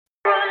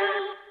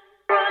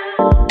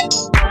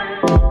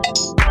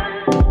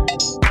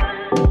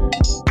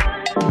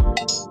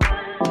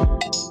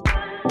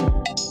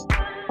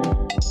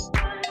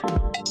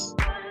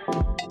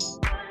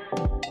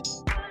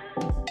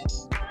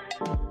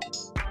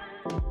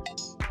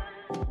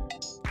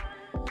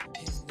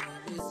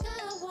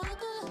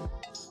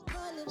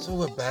So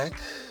we're back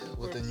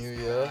with the new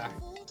year.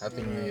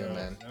 Happy New Year,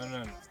 man.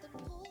 No.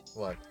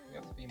 What? You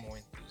have to be more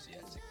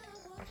enthusiastic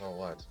than that. About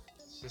what?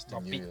 It's just a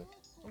Not new be- year.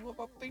 What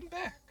about being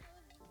back?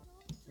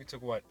 We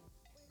took what?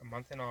 A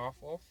month and a half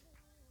off?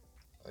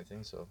 I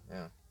think so,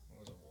 yeah. It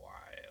was a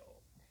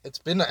while. It's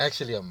been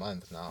actually a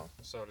month now.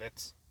 So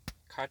let's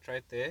cut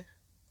right there.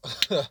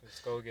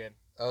 Let's go again.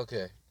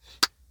 Okay.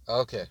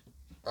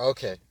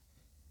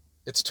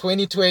 It's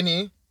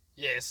 2020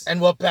 Yes. and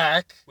we're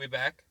back We're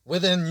back.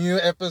 with a new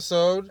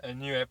episode. A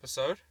new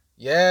episode.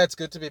 Yeah, it's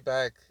good to be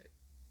back.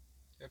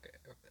 Okay.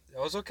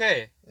 That was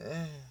okay.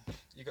 Yeah.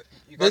 You got.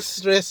 There's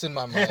stress in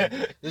my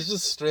mind. There's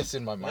just stress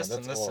in my mind.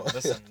 Listen. That's all.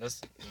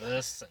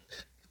 Listen.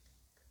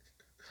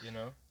 You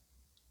know.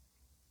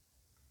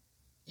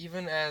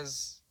 Even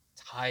as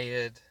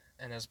tired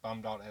and as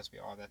bummed out as we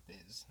are that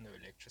there's no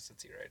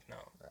electricity right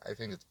now. I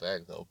think it's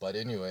back though. But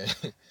anyway.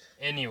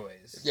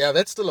 Anyways. Yeah,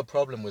 that's still a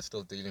problem we're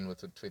still dealing with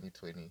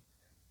 2020.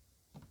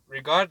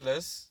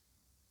 Regardless,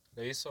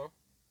 Leiso,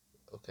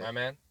 Okay. my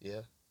man,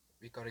 Yeah.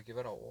 we gotta give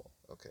it our all.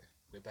 Okay.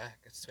 We're back.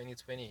 It's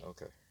 2020.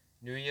 Okay.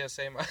 New Year,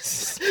 same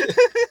us.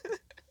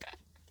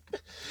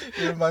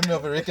 You remind me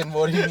of a Rick and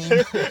Morty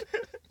meme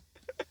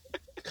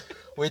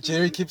where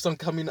Jerry keeps on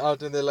coming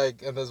out and they're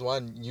like, and there's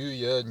one new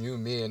year, new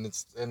me, and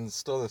it's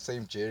still the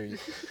same Jerry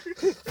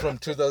from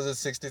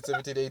 2016,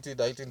 17, 18,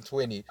 19,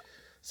 20.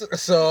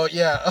 So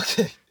yeah,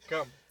 okay.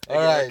 Come. All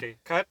right. Okay.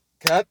 Cut.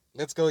 Cut.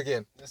 Let's go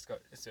again. Let's go.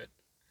 Let's do it.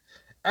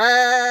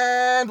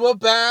 And we're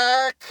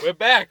back. We're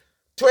back.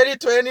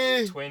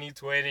 2020.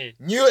 2020.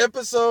 New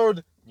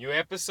episode. New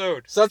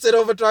episode. Sunset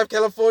Overdrive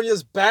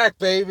California's back,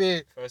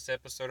 baby. First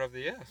episode of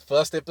the year.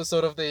 First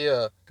episode of the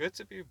year. Good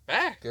to be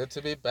back. Good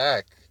to be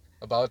back.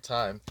 About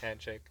time.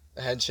 Handshake.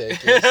 Handshake.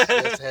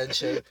 Yes,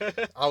 handshake.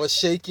 I was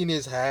shaking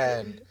his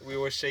hand. We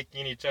were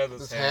shaking each other's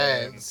His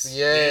hands. hands.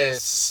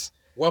 Yes.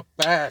 We're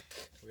back.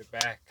 We're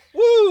back.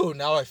 Woo!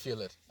 Now I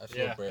feel it. I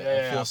feel Yeah, better.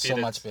 yeah, I feel I so feel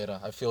it. much better.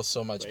 I feel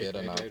so much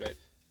better now. Wait.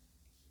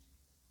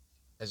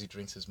 As he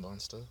drinks his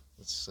monster,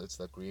 it's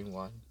the green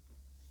one.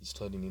 He's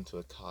turning into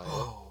a Kyle.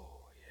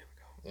 Oh, here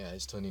we go. Yeah,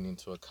 he's turning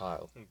into a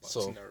Kyle. I'm about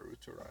So to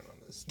Naruto run on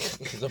this.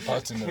 he's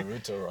about to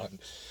Naruto run.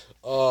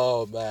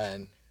 Oh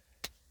man.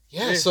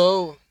 Yeah. Yeah.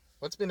 So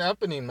what's been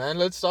happening, man?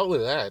 Let's start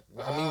with that.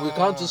 I mean, we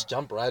can't just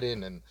jump right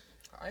in and.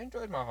 I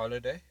enjoyed my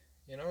holiday.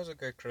 You know, it was a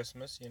good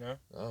Christmas, you know.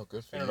 Oh,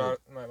 good for Spent a you.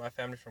 lot, my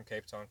family from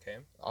Cape Town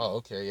came. Oh,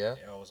 okay, yeah.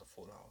 Yeah, it was a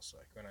full house.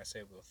 Like, when I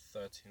say we were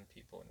 13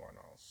 people in one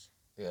house.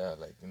 Yeah,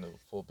 like in a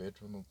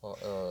 4-bedroom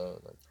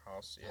like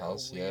House, yeah.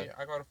 House, yeah.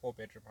 I got a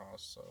 4-bedroom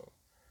house, so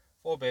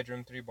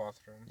 4-bedroom, 3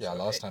 bathrooms. yeah.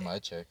 So Last time I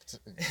checked.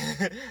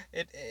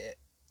 it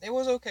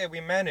was okay. We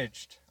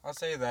managed. I'll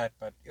say that,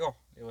 but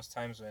there was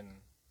times when,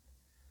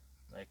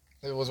 like,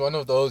 It was one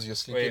of those you're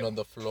sleeping Wait. on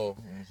the floor.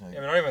 I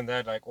mean, not even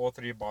that. Like, all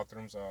 3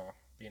 bathrooms are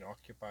being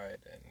occupied,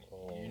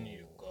 and you need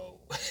to go.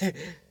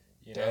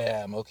 You know.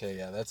 Damn. Okay.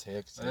 Yeah, that's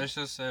hectic. So let's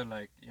just say,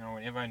 like, you know,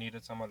 whenever I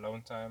needed some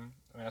alone time,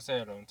 I say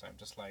alone time,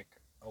 just like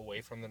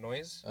away from the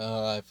noise,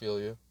 I feel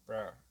you.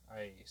 bruh,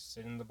 I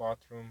sit in the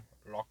bathroom,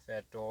 lock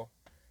that door,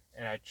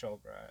 and I chill,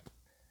 bruh.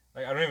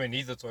 Like, I don't even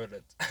need the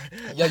toilet.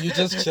 Yeah, you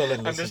just chill and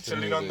I'm listen just to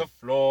chilling on the music.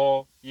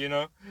 floor, you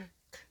know,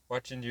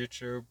 watching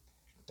YouTube.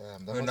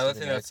 Damn. But another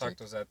thing that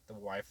sucked was that the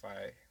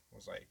Wi-Fi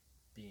was, like,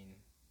 being,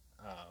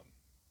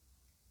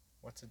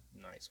 what's a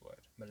nice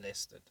word?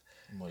 Molested.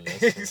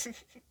 Molested.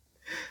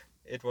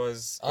 It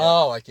was.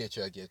 Oh, I get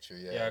you.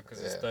 Yeah. Yeah,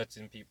 because it's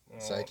 13 people.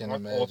 So I can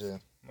not all-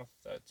 imagine. Not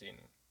 13.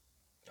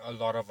 A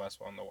lot of us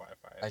were on the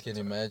Wi-Fi. I can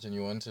imagine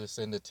you want to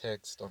send a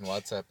text on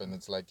WhatsApp and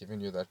it's like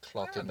giving you that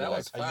clock Yeah, and that you're like,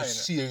 was are you fine.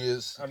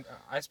 serious?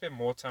 I spend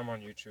more time on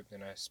YouTube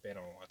than I spend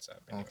on WhatsApp.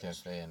 Anyways, Okay,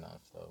 fair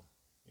enough though.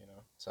 You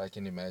know. So I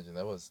can imagine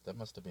that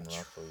must have been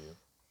rough for you.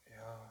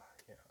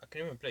 Yeah. I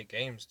can even play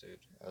games, dude.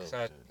 Oh, 'Cause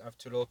I dude. have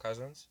 2 little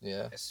cousins.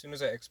 Yeah. As soon as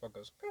the Xbox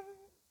goes,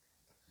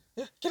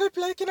 Yeah. Can I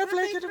play?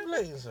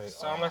 It's like,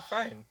 so I'm like,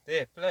 fine,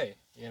 there, play.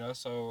 You know,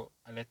 so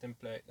I let them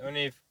play. The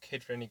only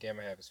kid-friendly game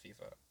I have is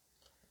FIFA.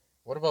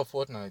 what about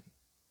Fortnite?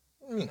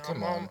 I mean, No, come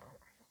Mom, on. I'm not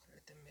gonna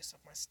let them mess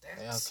up my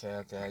stats. Yeah,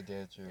 okay, I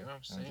get you. You know what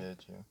I'm I saying?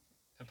 get you.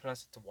 And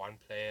plus, it's one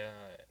player.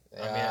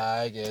 Yeah,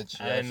 I get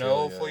you. I feel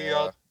know you, for you yeah.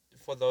 out,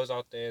 for those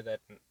out there that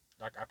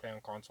like I play on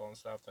console and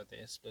stuff, that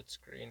there's split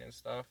screen and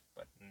stuff,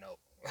 but no.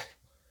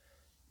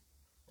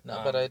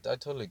 No, but I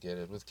totally get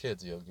it. With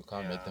kids, you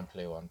can't make Yeah. them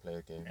play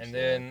one-player games. And yeah.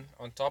 then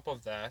on top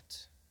of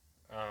that,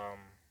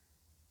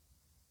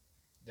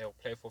 they'll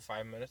play for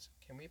 5 minutes.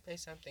 Can we play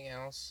something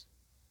else?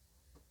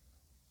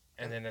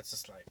 And then it's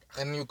just like,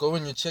 And you go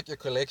and you check your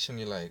collection,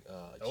 you're like,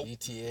 nope.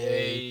 GTA,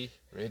 Hey,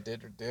 Red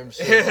Dead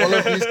Redemption, all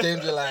of these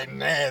games, you're like,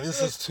 nah,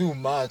 this is too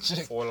much.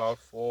 Fallout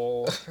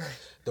 4,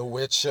 The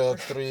Witcher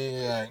 3,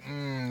 you're like,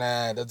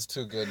 nah, that's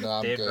too good. No,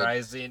 I'm Dead good.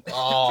 Rising.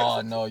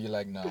 Oh, no, you're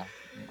like, nah.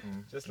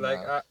 Just nah.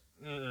 like,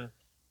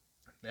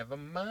 never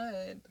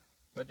mind.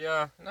 But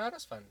yeah, no, it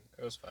was fun.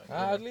 It was fun.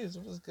 Ah, at least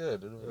it was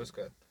good. It was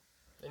good.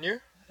 And you?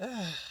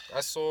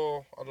 I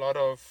saw a lot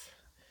of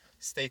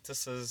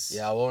statuses.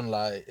 Yeah, I won't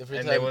lie.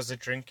 And there was a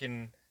drink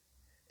in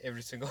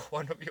every single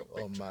one of your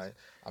Oh pictures. my,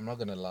 I'm not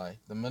gonna lie.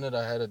 The minute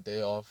I had a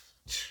day off,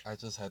 I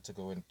just had to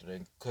go and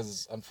drink.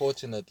 Because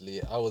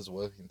unfortunately, I was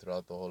working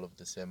throughout the whole of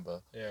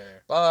December. Yeah.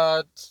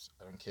 But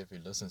I don't care if he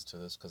listens to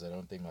this because I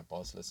don't think my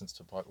boss listens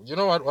to part. You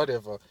know what?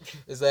 Whatever.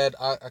 Is that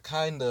I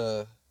kind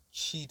of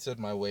cheated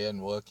my way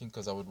in working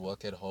because I would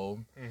work at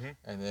home Mhm.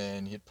 and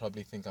then he'd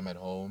probably think I'm at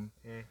home.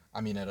 Mm.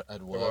 I mean,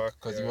 at work Work,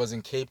 because he yeah. was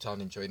in Cape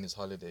Town enjoying his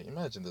holiday.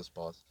 Imagine this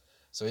boss.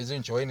 So he's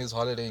enjoying his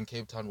holiday in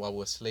Cape Town while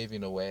we're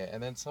slaving away.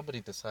 And then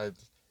somebody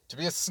decides to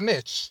be a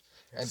snitch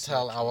and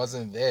tell I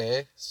wasn't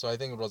there. So I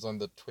think it was on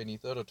the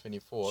 23rd or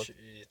 24th.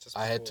 Just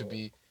I had to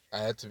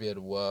before. be at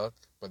work,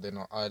 but then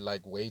I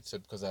like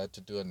waited because I had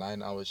to do a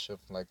 9 hour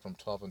shift like from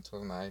 12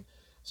 until 9.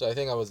 So I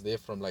think I was there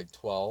from like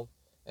 12,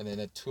 and then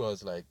at 2 I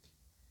was like,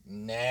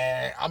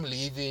 nah, I'm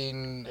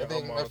leaving. I Yeah,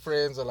 think I'm my out.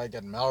 friends are like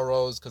at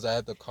Melrose because I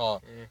had the car.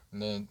 Mm.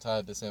 And then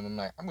entire December I'm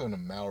like, I'm going to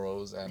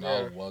Melrose and Yeah.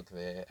 I'll work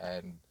there.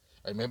 And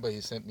I remember he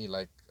sent me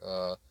like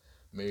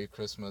Merry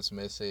Christmas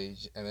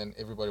message, and then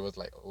everybody was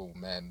like, oh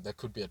man, that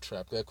could be a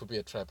trap. That could be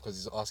a trap because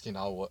he's asking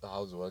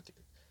how's work.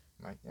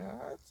 I'm like,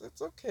 yeah,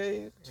 it's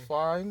okay, it's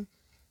fine.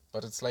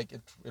 But it's like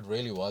it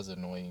really was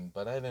annoying.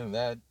 But other than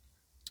that,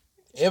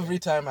 every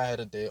time I had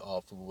a day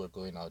off, we were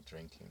going out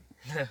drinking.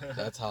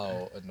 That's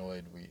how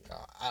annoyed we.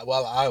 I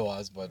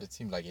was, but it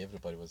seemed like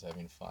everybody was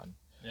having fun.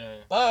 Yeah.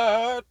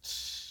 But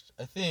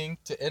I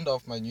think to end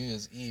off my New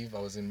Year's Eve, I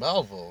was in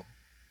Melville,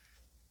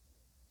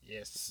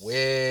 Yes.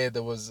 where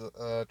there was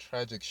a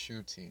tragic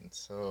shooting.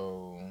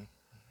 So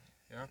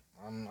Yeah.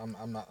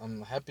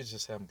 I'm happy to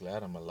say I'm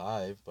glad I'm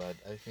alive. But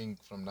I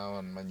think from now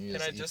on, my New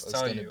Year's Can I Eve just is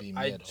tell gonna you, be me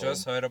I at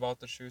just home. heard about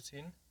the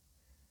shooting.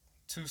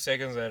 2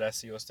 seconds later, I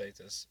see your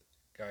status.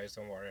 Guys,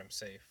 don't worry, I'm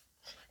safe.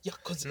 Yeah,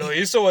 cause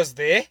Loiso was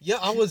there. yeah,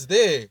 I was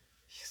there.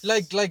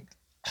 Like,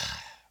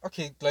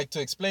 okay, like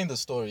to explain the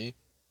story,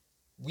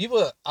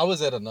 I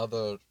was at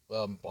another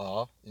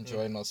bar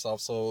enjoying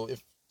myself. So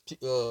if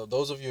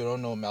those of you who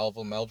don't know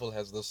Melville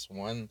has this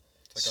one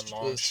It's like a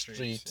long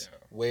street. Yeah.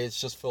 where it's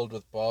just filled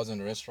with bars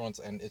and restaurants,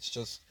 and it's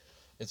just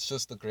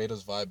the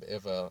greatest vibe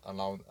ever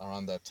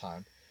around that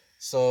time.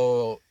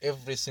 So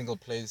every single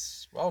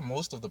place, well,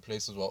 most of the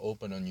places were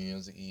open on New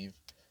Year's Eve,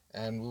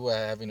 and we were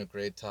having a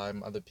great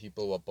time. Other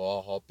people were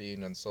bar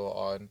hopping and so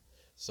on.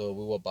 So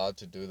we were about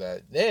to do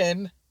that.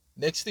 Then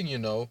next thing you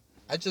know,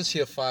 I just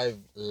hear 5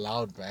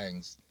 loud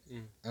bangs,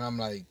 and I'm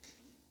like,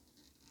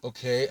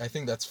 okay, I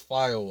think that's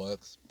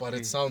fireworks, but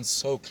it sounds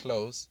so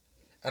close,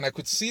 and I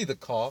could see the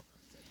car,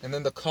 and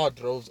then the car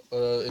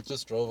it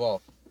just drove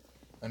off,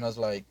 and I was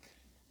like,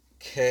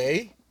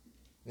 okay.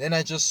 Then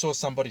I just saw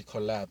somebody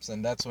collapse,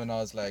 and that's when I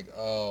was like,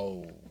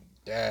 oh,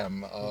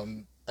 damn.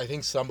 I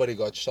think somebody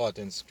got shot,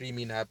 and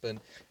screaming happened,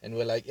 and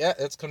we're like, yeah,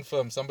 it's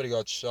confirmed, somebody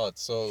got shot.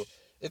 So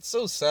it's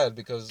so sad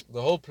because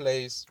the whole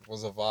place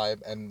was a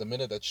vibe, and the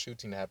minute that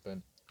shooting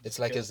happened, it's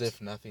like as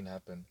if nothing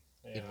happened.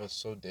 It was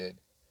so dead.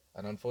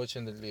 And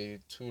unfortunately,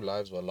 2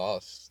 lives were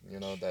lost,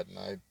 that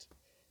night.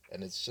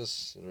 And it's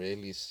just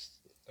really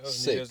That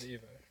was New sick. Year's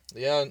Eve.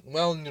 Yeah,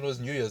 well, it was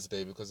New Year's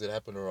Day because it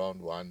happened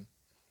around 1.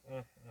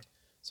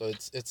 So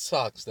it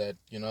sucks that,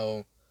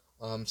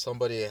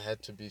 somebody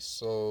had to be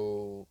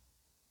so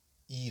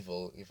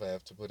evil, if I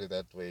have to put it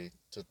that way,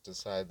 to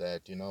decide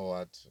that, you know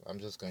what, I'm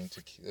just going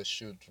to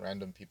shoot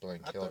random people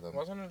and kill them.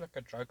 Wasn't it like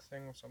a drug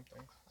thing or something?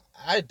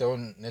 I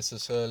don't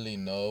necessarily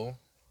know,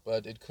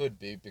 but it could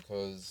be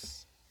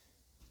because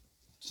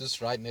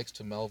just right next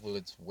to Melville,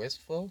 it's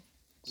Westville,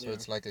 so Yeah.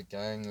 it's like a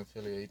gang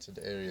affiliated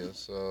area.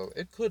 So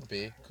it could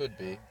be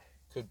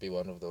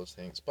one of those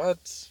things.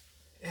 But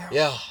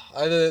yeah,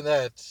 other than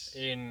that,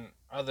 In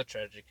other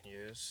tragic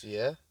news,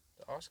 yeah,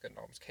 the Oscar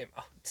noms came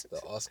out.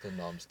 the Oscar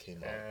noms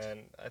came out.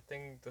 And I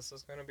think this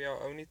is gonna be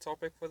our only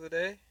topic for the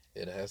day.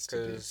 It has to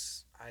be.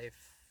 Because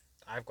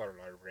I've got a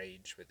lot of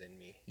rage within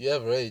me. You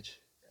have rage?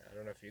 I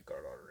don't know if you got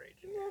a lot of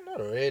rage in you. No,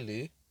 not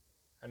really.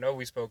 I know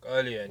we spoke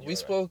earlier. And We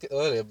spoke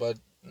earlier, but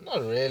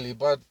not really.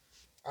 But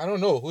I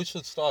don't know who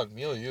should start,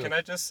 me or you. Can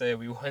I just say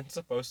we weren't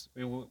supposed.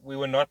 We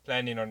were not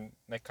planning on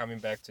like coming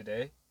back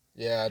today.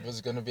 Yeah, it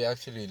was gonna be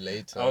actually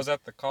later. I was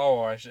at the car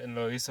wash and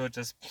Loiso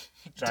just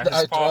drive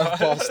I drive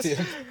past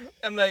him.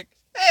 I'm like,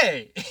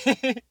 hey,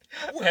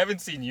 we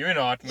haven't seen you in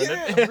a hot minute.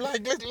 Yeah, I'm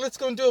like, let's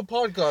go and do a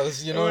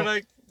podcast, And we're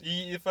like,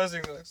 the first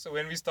thing. So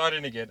when we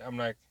started again, I'm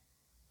like,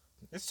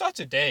 let's start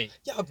today.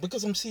 Yeah,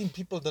 because I'm seeing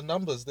the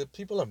numbers, the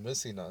people are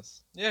missing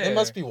us. Yeah. They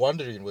must be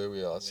wondering where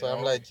we are. So Yeah.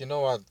 I'm like, you know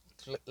what?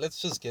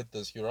 Let's just get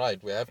this. You're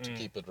right. We have to Mm.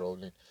 keep it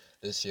rolling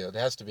this year. It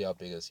has to be our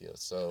biggest year.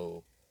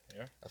 So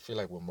Yeah. I feel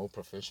like we're more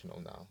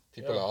professional now.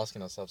 People Yeah. are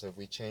asking themselves, have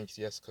we changed?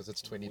 Yes, because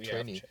it's We have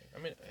 2020. changed. I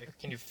mean,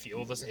 can you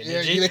feel this Yeah,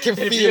 energy? they can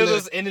you feel it.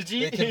 this energy?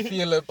 They can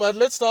feel it. But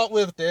let's start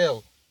with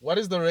Dale. What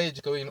is the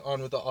rage going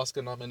on with the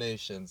Oscar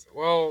nominations?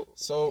 Well,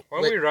 So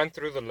why don't we run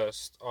through the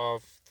list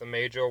of the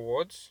major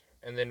awards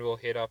and then we'll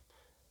hit up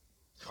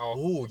our.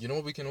 Oh, you know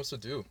what we can also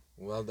do?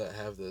 Well, that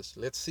have this.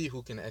 Let's see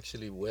who can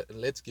actually win.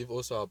 Let's give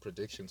also our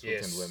predictions who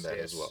can win that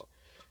as well.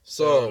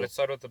 So let's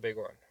start with the big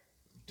one.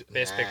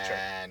 Best Picture.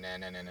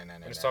 Nah.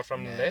 Let's start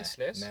from less?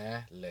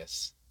 Nah,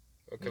 less.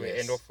 Or can we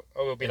end Yes. off?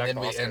 Oh, it'll be And like then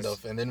the we end Oscars.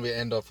 off, and then we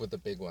end off with the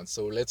big ones.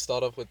 So let's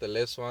start off with the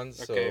less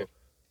ones. Okay. So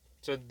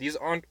So these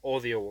aren't all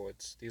the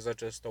awards. These are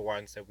just the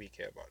ones that we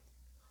care about.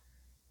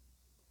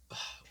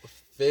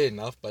 fair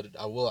enough, but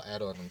I will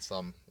add on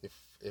some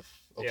if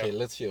okay. Yeah.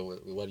 Let's hear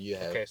what you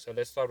have. Okay, so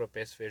let's start with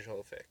best visual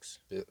effects.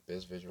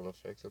 Best visual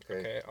effects.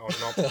 Okay.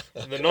 Okay,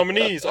 the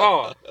nominees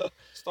are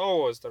Star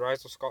Wars: The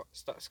Rise of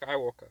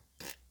Skywalker,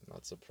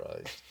 Not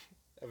surprised.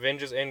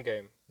 Avengers: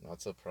 Endgame,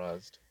 Not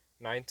surprised.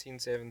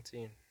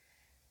 1917.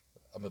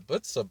 I'm a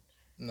bit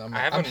I'm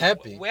I'm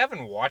happy. We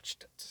haven't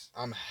watched it.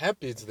 I'm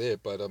happy it's there,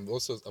 but I'm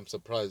surprised it would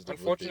be there.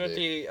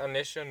 Unfortunately,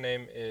 unless your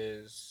name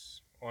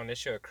is, or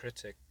unless you're a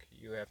critic,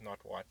 you have not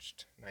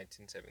watched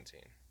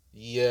 1917.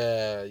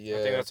 Yeah, I think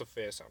yeah, that's a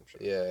fair assumption.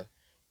 yeah.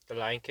 The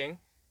Lion King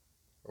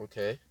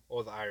Okay,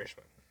 or The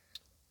Irishman.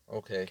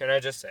 okay. Can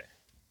I just say,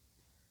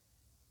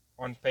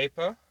 on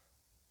paper,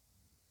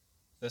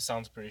 this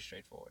sounds pretty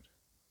straightforward.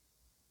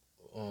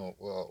 Oh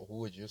well, who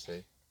would you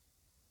say?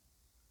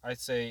 I'd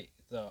say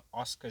the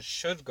Oscars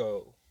should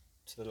go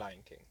to The Lion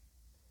King.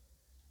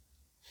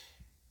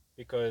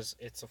 Because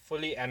it's a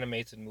fully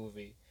animated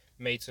movie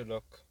made to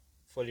look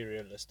fully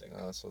realistic.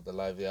 So the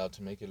live, yeah,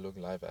 to make it look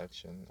live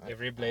action.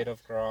 Every blade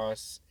of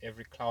grass,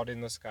 every cloud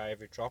in the sky,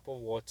 every drop of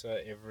water,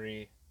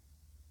 every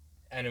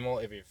animal,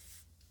 every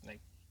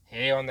like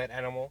hair on that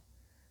animal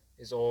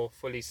is all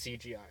fully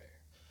CGI.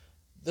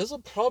 There's a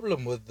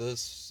problem with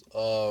this.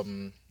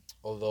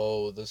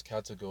 Although this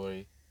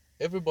category,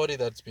 everybody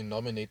that's been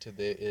nominated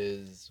there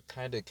is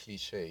kind of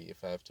cliche,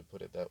 if I have to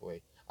put it that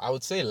way. I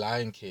would say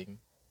Lion King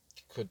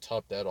could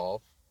top that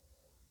off,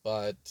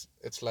 but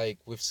it's like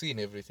we've seen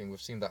everything. We've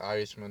seen The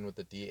Irishman with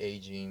the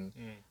de-aging,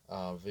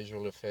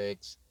 visual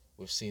effects.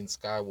 We've seen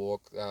Star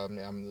Wars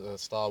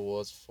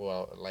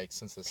for like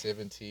since the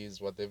 70s,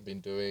 what they've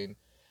been doing.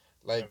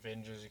 Like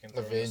Avengers, you can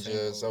throw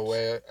Avengers,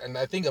 aware, and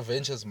I think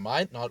Avengers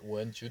might not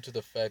win due to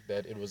the fact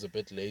that it was a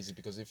bit lazy.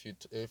 Because if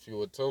you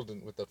were told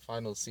with that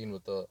final scene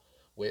with the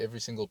where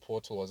every single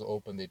portal was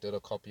open, they did a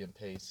copy and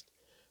paste.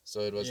 So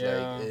it was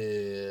like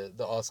the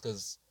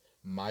Oscars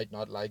might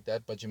not like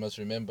that, but you must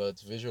remember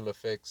it's visual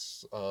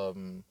effects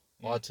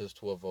artists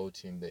who are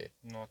voting there.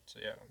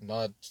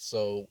 Not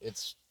so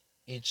it's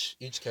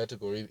each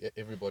category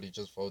everybody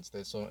just votes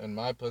there. So in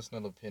my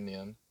personal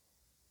opinion,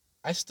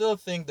 I still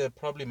think they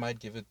probably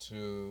might give it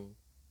to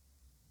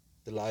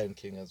the Lion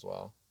King as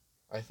well.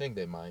 I think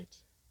they might.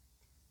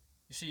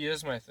 You see,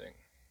 here's my thing.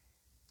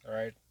 All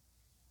right,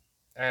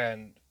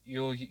 and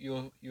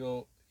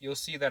you'll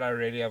see that I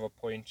really have a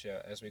point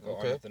here as we go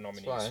on with the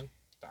nominees. Fine.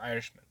 The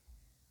Irishman.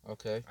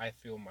 Okay. I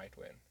feel might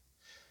win.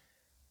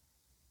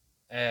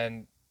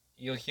 And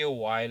you'll hear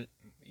why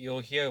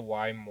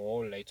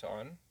more later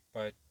on,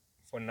 but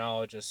for now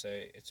I'll just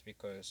say it's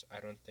because I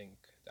don't think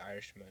The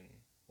Irishman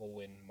will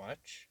win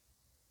much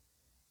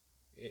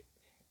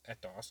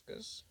at the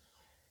Oscars.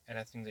 And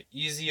I think the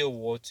easy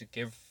award to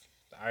give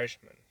The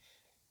Irishman,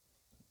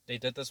 they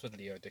did this with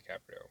Leo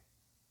DiCaprio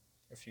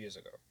a few years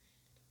ago.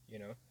 You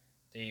know,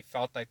 they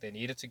felt like they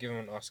needed to give him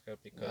an Oscar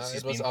because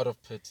it was out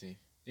of pity.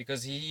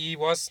 Because he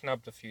was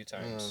snubbed a few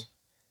times.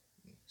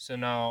 Yeah. So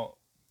now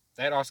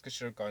that Oscar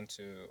should have gone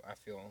to, I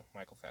feel,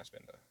 Michael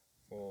Fassbender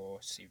for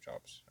Steve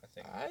Jobs, I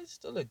think. I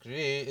still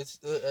agree. It's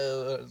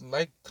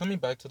like coming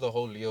back to the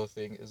whole Leo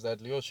thing is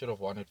that Leo should have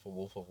won it for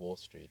Wolf of Wall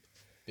Street,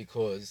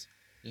 because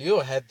Leo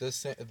had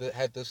this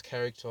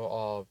character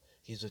of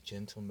he's a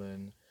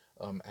gentleman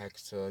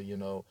actor, you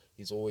know,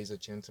 he's always a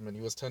gentleman. He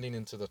was turning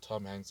into the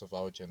Tom Hanks of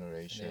our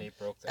generation.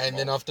 And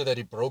then after that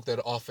he broke that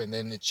off, and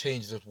then it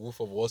changed at Wolf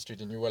of Wall Street,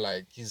 and you were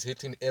like, he's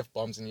hitting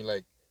F-bombs, and you're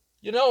like,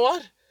 you know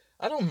what?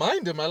 I don't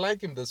mind him. I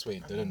like him this way. He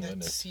didn't win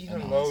it. Scene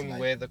alone like,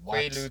 where the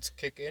Quaaludes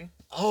kick in.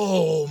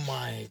 Oh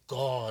my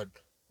god.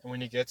 And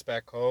when he gets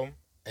back home.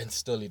 And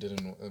still he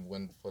didn't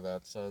win for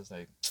that. So I was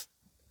like,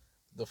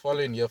 the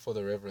following year for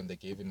the Reverend, they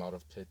gave him out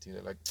of pity.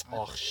 They're like,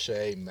 oh,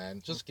 shame,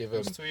 man. Just give him.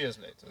 It was 2 years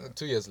later.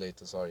 2 years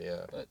later, sorry,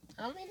 yeah. But,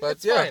 I mean,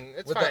 it's fine.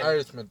 It's with fine. The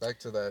Irishman, back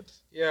to that.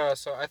 Yeah,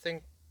 so I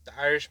think The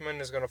Irishman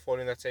is going to fall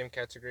in that same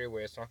category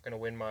where it's not going to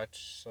win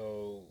much.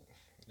 So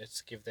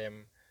let's give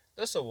them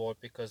this award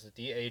because the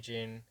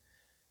de-aging,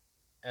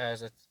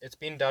 as it's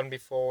been done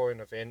before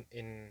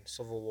in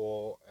Civil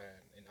War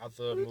and in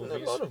other movies.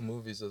 A lot of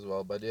movies as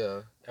well, but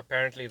yeah.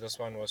 Apparently this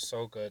one was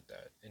so good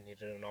that it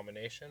needed a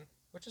nomination,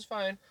 which is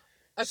fine.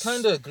 I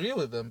kind of agree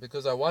with them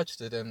because I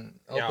watched it and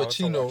Al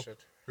Pacino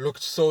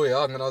looked so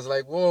young, and I was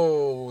like,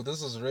 whoa,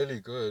 this is really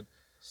good.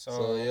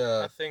 So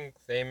yeah, I think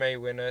they may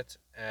win it,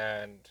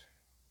 and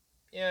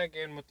yeah,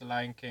 again with The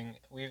Lion King,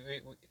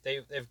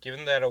 they've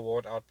given that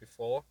award out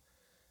before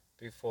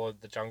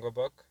The Jungle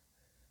Book,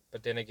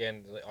 but then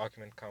again the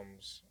argument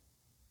comes,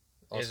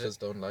 Oscars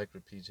don't like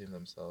repeating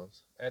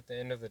themselves. At the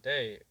end of the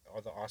day,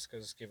 are the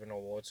Oscars giving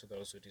awards to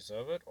those who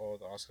deserve it, or are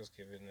the Oscars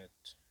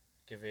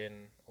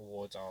giving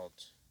awards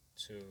out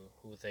to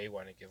who they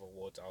want to give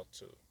awards out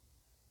to?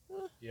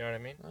 You know what I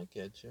mean? I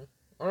get you.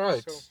 All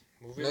right. So,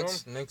 moving on.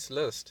 Next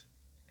list.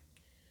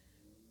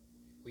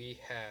 We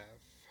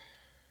have...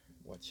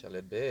 What shall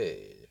it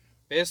be?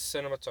 Best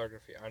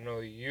cinematography. I know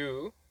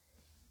you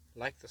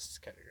like this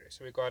category.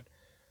 So we got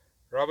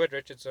Robert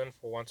Richardson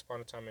for Once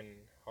Upon a Time in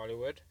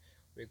Hollywood.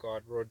 We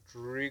got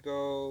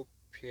Rodrigo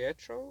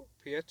Prieto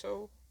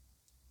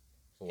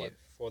For what?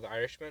 for The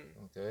Irishman.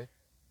 Okay.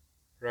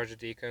 Roger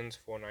Deakins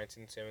for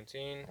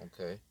 1917.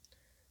 Okay.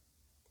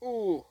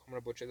 Ooh, I'm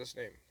gonna butcher this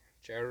name.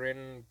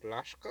 Jarin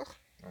Blashka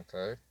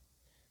Okay.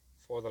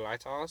 for The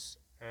Lighthouse,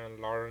 and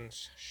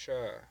Lawrence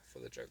Sher for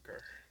The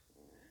Joker.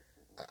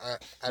 I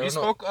We don't know.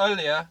 spoke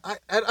earlier, I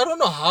don't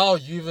know how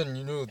you even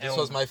knew this And-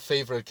 was my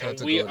favorite and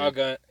category. we are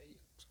going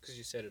because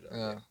you said it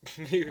Yeah.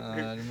 earlier.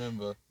 I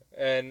remember.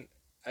 And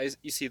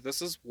you see,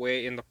 this is where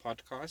in the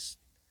podcast,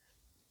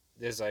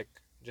 there's like,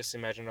 just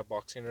imagine a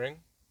boxing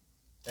ring,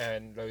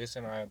 and Lois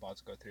and I are about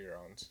to go 3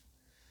 rounds.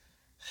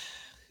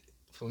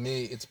 For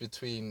me, it's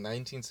between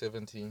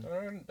 1917.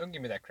 Don't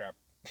give me that crap.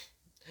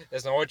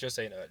 That's not what you were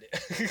saying earlier.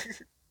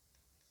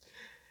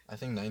 I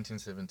think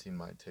 1917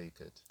 might take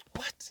it.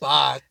 What?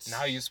 But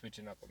Now you're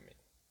switching up on me.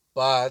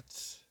 But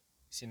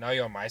See, now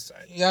you're on my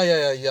side.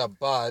 yeah.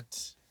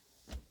 But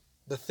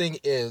the thing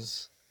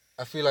is,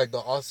 I feel like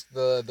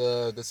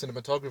the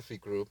cinematography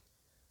group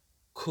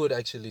could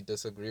actually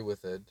disagree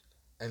with it,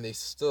 and they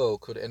still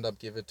could end up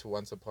give it to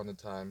Once Upon a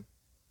Time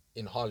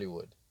in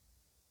Hollywood.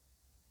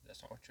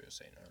 That's not what you were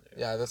saying earlier.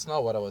 Yeah, that's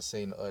not what I was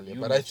saying earlier, You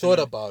but I mentioned thought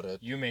it. about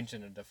it, You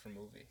mentioned a different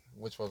movie.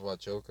 which was what,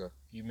 Joker.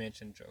 You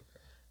mentioned Joker.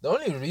 The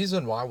only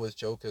reason why was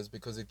Joker is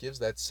because it gives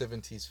that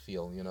 70s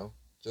feel,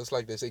 Just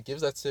like this, it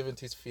gives that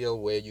 70s feel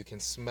where you can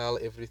smell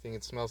everything.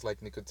 It smells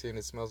like nicotine.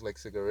 It smells like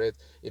cigarettes.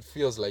 It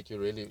feels like you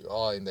really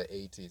are in the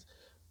 80s.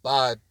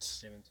 But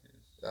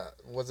 70s.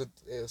 was it?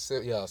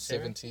 70s,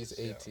 70s,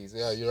 80s.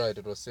 Yeah, you're right.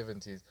 It was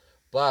 70s.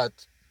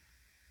 But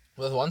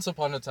with Once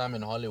Upon a Time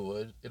in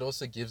Hollywood, it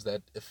also gives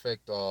that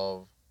effect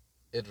of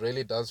it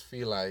really does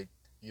feel like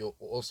you're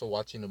also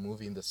watching a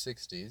movie in the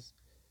 60s,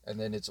 and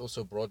then it's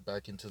also brought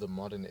back into the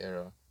modern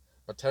era.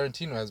 But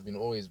Tarantino has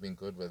always been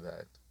good with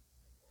that.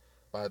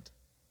 But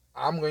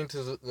I'm going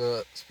to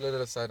split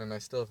it aside, and I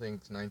still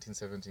think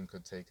 1917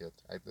 could take it.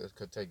 It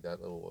could take that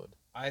award.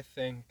 I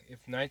think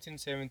if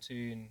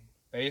 1917,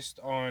 based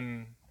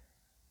on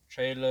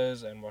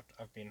trailers and what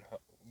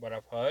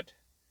I've heard,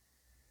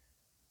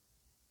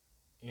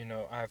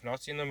 I have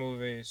not seen the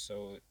movie,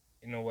 so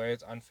in a way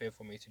it's unfair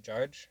for me to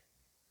judge.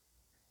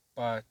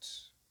 But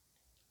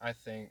I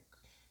think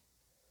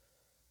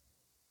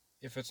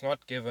if it's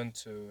not given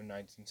to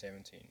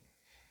 1917,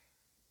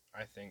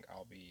 I think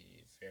I'll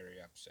be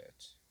very upset.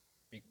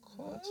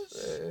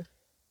 Because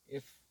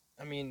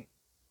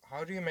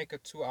how do you make a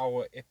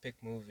 2-hour epic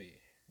movie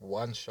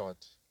One shot.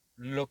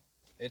 look?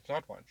 It's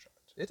not one shot.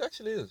 It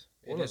actually is.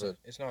 All of it.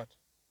 It's not.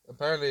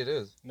 Apparently it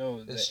is.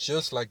 No, It's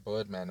just like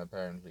Birdman,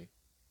 apparently.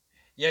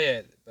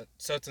 yeah, but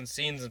certain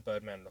scenes in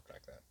Birdman look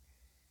like that.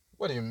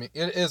 What do you mean?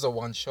 It is a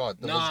one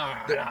shot.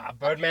 Nah,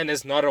 Birdman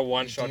is not a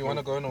one shot. Do you want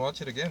to go and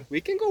watch it again? We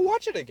can go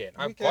watch it again.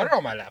 I've got it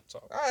on my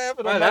laptop. I have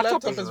it My on my laptop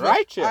laptop is as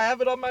right well. here. I have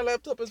it on my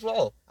laptop as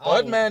well. Oh.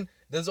 Birdman,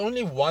 there's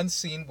only one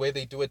scene where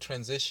they do a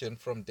transition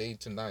from day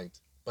to night.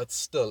 But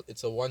still,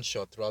 it's a one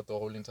shot throughout the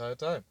whole entire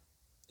time.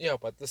 Yeah,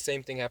 but the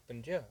same thing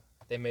happened here.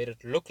 They made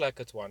it look like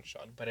it's one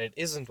shot, but it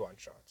isn't one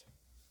shot.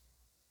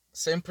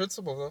 Same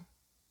principle, though.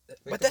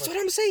 But that's what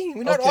I'm saying.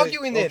 We're not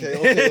arguing then.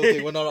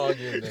 Okay. We're not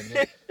arguing then.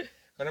 Yeah.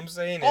 What I'm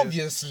saying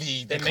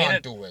Obviously, they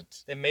can't do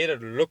it. They made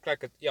it look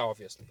like it. Yeah,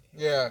 obviously.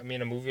 Yeah. I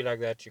mean, a movie like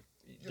that,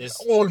 there's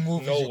All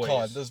movies no you ways.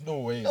 can't. There's no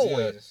ways. No yeah.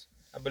 ways.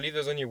 I believe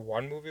there's only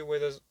one movie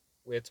where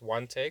it's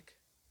one take,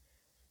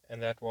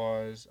 and that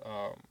was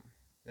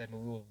that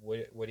movie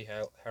with Woody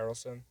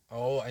Harrelson.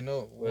 Oh, I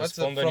know. Was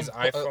filmed on his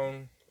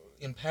iPhone.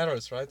 In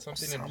Paris, right?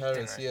 Something in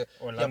Paris, right? yeah.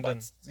 Or London.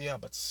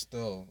 But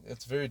still,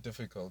 it's very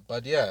difficult.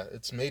 But yeah,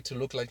 it's made to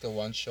look like the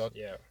one shot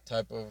Yeah.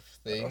 type of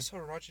But thing. also,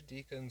 Roger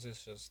Deakins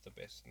is just the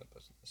best in the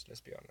business.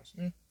 Let's be honest.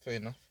 Fair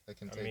enough. I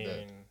can take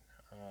that.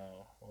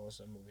 What was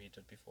the movie he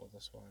did before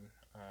this one?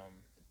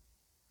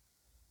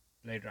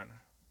 Blade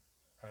Runner.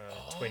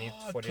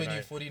 2049.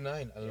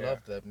 2049. I Yeah.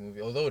 love that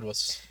movie. Although it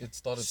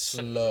started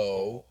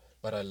slow,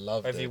 but I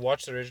loved Have it. you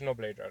watched the original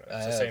Blade Runner?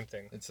 It's the same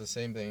thing. It's the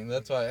same thing.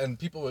 That's why. And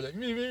people were like,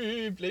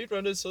 Blade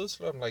Runner is so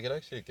slow. I'm like, it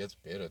actually gets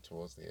better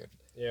towards the end.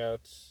 Yeah,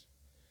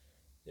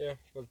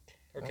 but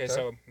okay. Okay.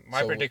 So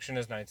my So, prediction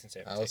is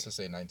 1917. I also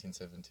say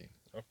 1917.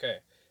 Okay.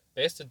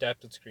 Best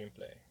adapted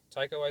screenplay: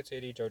 Taika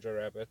Waititi, Jojo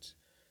Rabbit,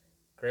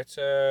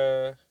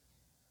 Greta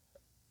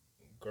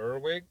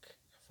Gerwig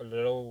for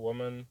Little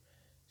Woman,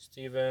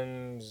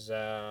 Steven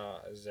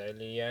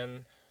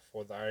Zaillian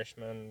for The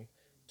Irishman,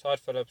 Todd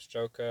Phillips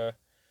Joker,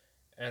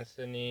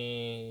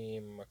 Anthony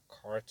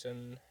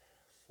McCartan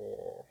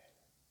for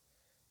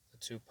The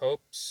Two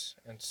Popes,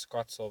 and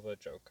Scott Silver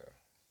Joker.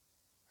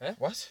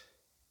 What?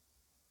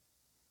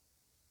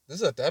 This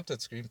is adapted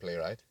screenplay,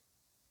 right?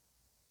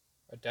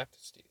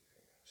 Adapted Steve.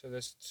 So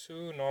there's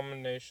 2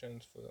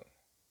 nominations for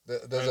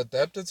There's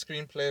adapted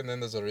screenplay and then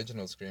there's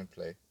original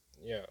screenplay.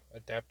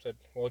 adapted.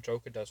 Well,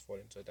 Joker does fall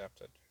into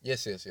adapted.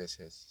 Yes.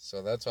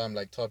 So that's why I'm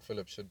like, Todd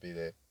Phillips should be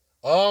there.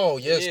 Oh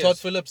yes, Todd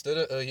Yes, Phillips did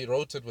it. He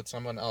wrote it with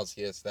someone else.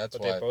 Yes, that's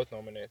but they're why. both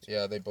nominated.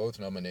 Yeah, they both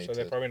So they're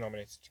nominated. probably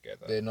nominated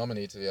together. They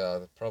nominated. Yeah, I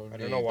don't know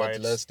probably why that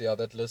it's list. Yeah,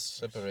 that list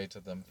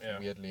separated them. yeah.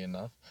 Weirdly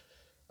enough.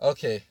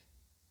 Okay,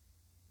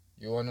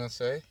 you wanna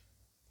say?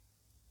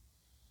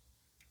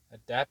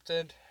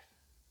 Adapted.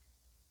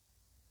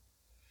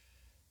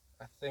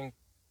 I think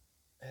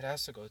it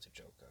has to go to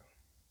Joker.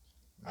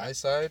 My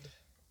side.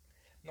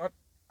 Not.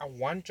 I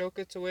want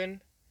Joker to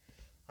win.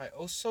 I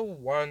also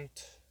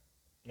want.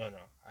 No.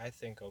 I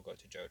think I'll go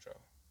to JoJo.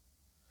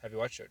 Have you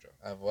watched JoJo?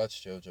 I've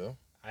watched JoJo.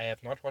 I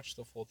have not watched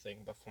the full thing,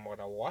 but from what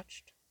I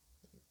watched,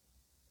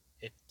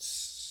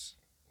 it's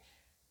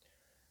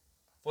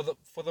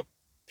for the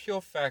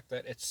pure fact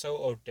that it's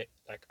so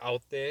like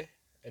out there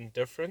and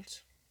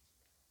different.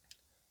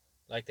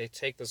 Like they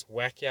take this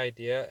wacky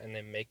idea and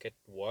they make it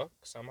work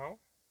somehow,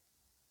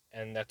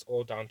 and that's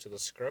all down to the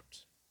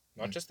script,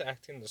 not just the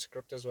acting, the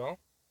script as well.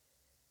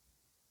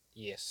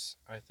 Yes,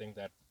 I think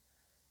that.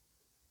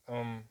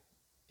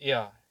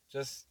 Yeah,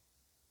 just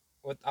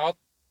without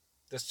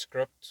the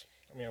script.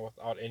 I mean,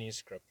 without any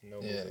script, no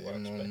Yeah, movie works.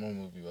 no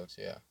movie works.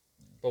 Yeah.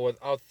 But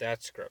without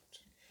that script,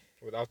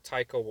 without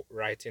Taika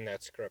writing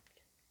that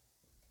script,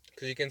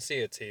 because you can see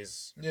it's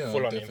his Yeah,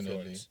 full on definitely.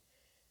 influence.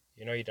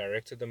 You know, he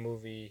directed the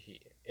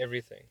movie,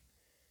 everything.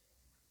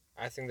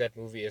 I think that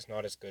movie is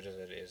not as good as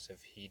it is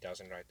if he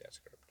doesn't write that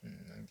script.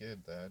 I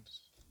get that.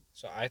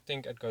 So I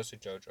think it goes to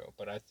JoJo,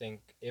 but I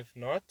think if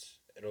not,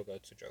 it'll go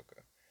to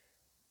Joker,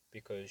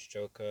 because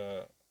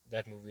Joker,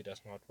 that movie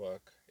does not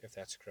work if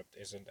that script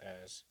isn't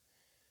as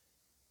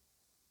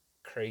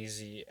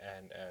crazy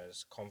and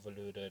as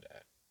convoluted,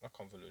 not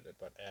convoluted,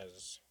 but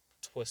as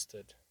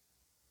twisted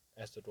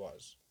as it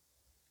was.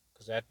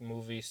 Because that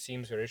movie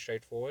seems very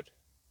straightforward,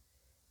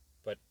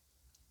 but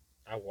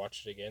I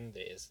watched it again.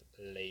 There is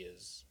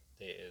layers.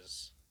 There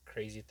is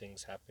crazy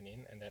things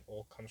happening, and that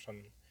all comes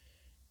from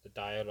the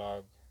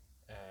dialogue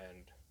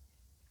and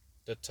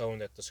the tone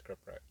that the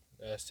script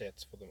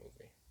sets for the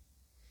movie.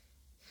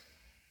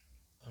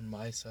 On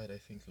my side, I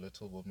think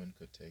Little Woman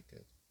could take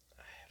it.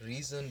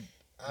 Reason,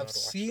 Not I've watched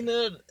seen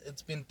it.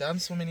 It's been done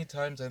so many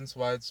times, hence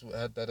why it's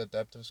had that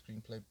adaptive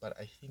screenplay. But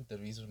I think the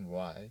reason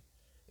why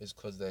is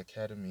because the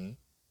Academy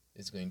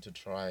is going to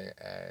try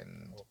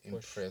and Or push.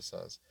 impress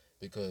us,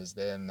 because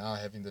they're now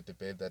having the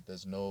debate that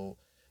there's no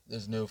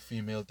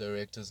female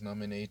directors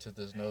nominated.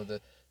 There's no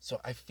that. So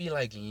I feel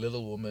like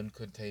Little Woman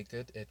could take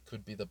it. It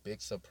could be the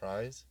big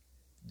surprise.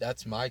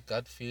 That's my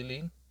gut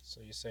feeling. So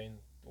you're saying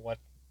what?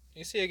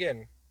 You see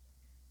again.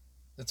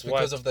 It's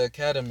because What? of the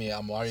Academy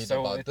I'm worried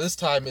So about. This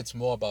time it's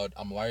more about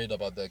I'm worried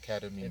about the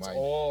Academy It's might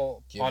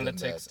all give them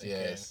politics that.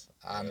 again. Yes.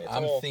 I'm It's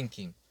I'm all-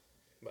 thinking.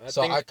 But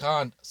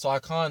I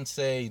can't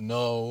say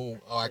no,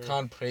 or I Mm.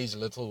 can't praise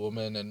Little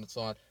Woman and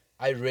so on.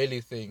 I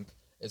really think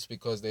it's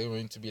because they're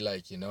going to be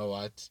like, you know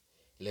what?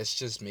 Let's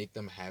just make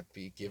them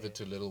happy. Give it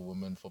to Little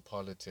Woman for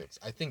politics.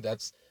 I think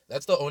that's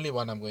the only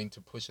one I'm going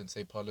to push and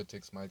say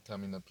politics might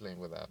come into play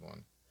with that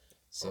one.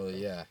 So Okay.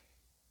 yeah.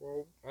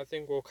 Well, I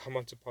think we'll come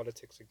on to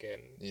politics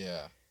again.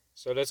 Yeah.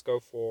 So let's go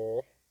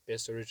for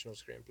best original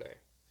screenplay.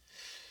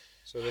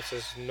 So this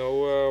is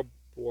Noah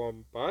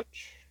Baumbach.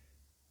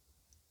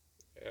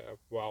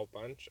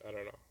 Bunch. I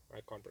don't know. I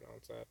can't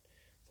pronounce that.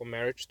 For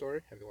Marriage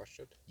Story. Have you watched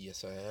it?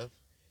 Yes, I have.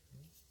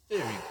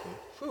 Very good.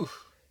 Whew.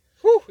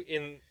 Whew,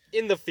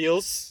 in the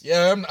feels.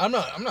 Yeah, I'm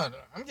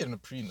getting a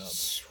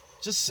prenup.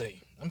 Just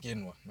say, I'm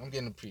getting one. I'm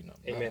getting a prenup.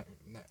 Amen.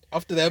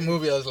 After that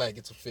movie, I was like,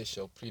 it's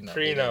official. Prenup.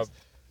 it Prenup. is.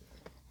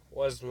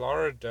 Was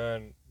Laura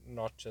Dern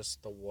not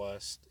just the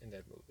worst in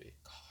that movie?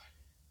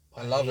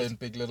 I love it in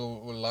Big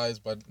Little Lies,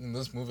 but in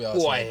this movie, I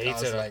was I like,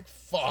 hated her.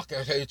 fuck,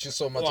 I hate you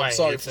so much. I I'm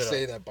sorry to hated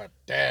say her. that, but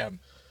damn.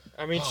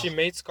 I mean, she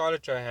made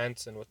Scarlett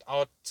Johansson,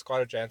 without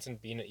Scarlett Johansson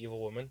being an evil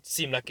woman,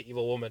 seem like an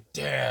evil woman.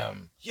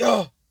 Damn.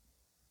 Yo.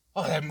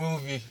 Oh, that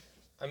movie.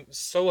 I'm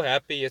so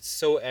happy, it's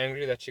so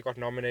angry that she got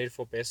nominated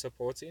for Best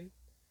Supporting.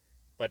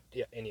 But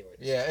yeah, anyways.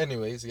 Yeah,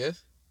 anyways,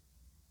 yes.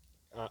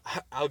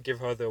 I'll give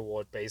her the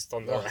award based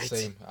on the right.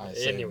 Same.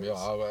 Same. Anyways.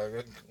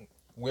 Yeah,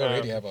 we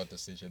already have our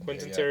decision.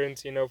 Quentin yeah.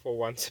 Tarantino for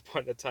Once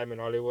Upon a Time in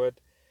Hollywood.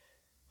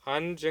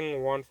 Han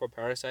Jung-won for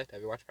Parasite.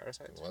 Have you watched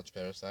Parasite? Watch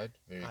Parasite.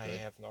 Very I good.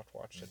 have not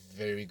watched it.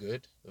 Very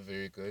good.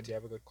 Very good. Do you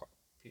have a good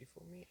copy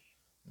for me?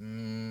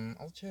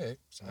 I'll check.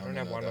 I don't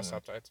have one with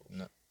subtitles.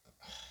 No.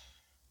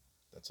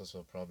 That's also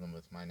a problem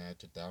with mine. I had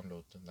to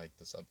download like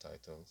the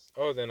subtitles.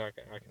 Oh, then I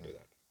can do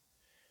that.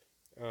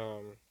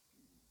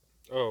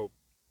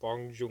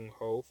 Bong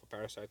Joon-ho for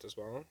Parasite as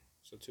well.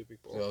 So 2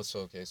 people. So also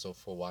okay. So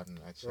for one,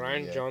 actually.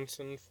 Ryan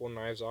Johnson for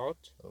Knives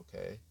Out.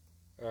 Okay.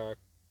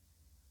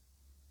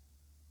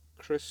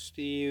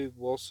 Christy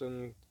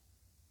Wilson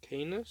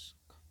Canis?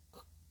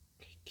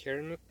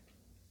 Kens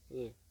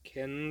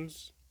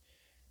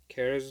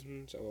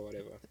or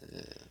whatever.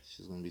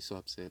 She's gonna be so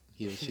upset.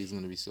 He or she's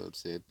gonna be so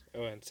upset.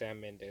 Oh, and Sam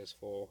Mendes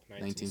for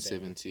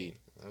 1917.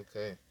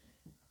 Okay.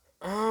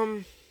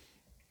 From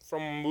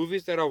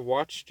movies that I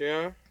watched,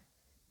 yeah,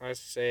 I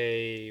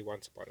say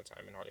Once Upon a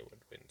Time in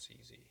Hollywood wins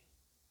easy.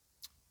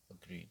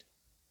 Agreed.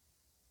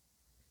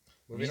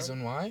 Moving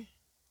Reason why?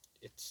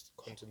 it's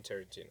Quentin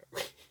Tarantino.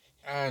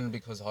 And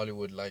because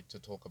Hollywood like to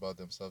talk about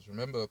themselves.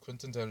 Remember,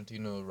 Quentin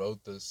Tarantino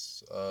wrote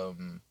this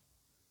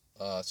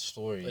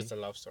story. It's a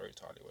love story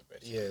to Hollywood,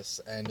 basically. Yes,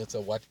 and it's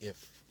a what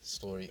if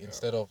story Yeah.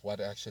 instead of what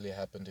actually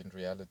happened in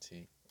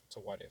reality. It's a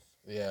what if.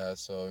 Yeah,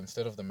 so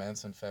instead of the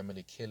Manson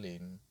family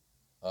killing,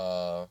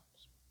 uh,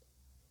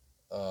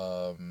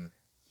 um,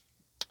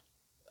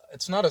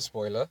 it's not a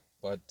spoiler,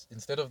 but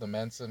instead of the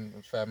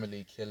Manson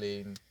family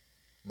killing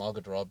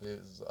Margaret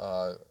Robbie's,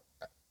 her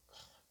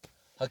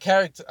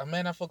character,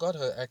 man, I forgot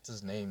her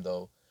actor's name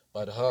though,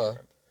 but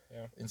her,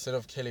 Yeah. instead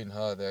of killing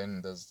her,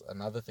 then there's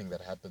another thing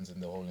that happens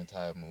in the whole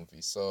entire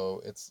movie.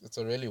 So it's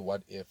a really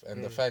what if,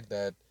 and the fact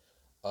that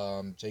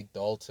Jake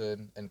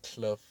Dalton and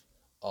Cliff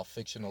are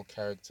fictional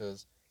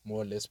characters,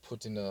 more or less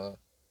put in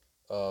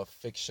a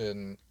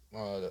fiction,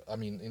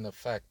 in a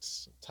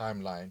facts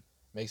timeline,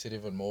 makes it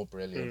even more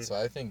brilliant. So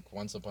I think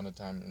Once Upon a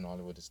Time in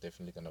Hollywood is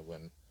definitely gonna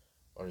win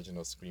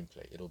original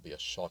screenplay. It'll be a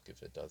shock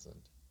if it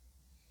doesn't.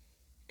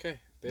 Okay.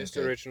 Best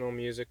Okay. original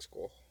music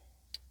score.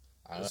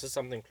 I, This is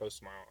something close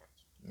to my heart.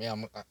 yeah,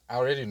 I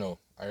already know.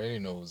 I already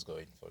know who's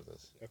going for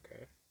this.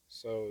 Okay.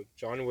 So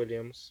John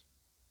Williams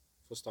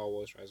for Star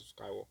Wars: Rise of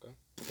Skywalker.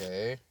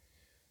 Okay.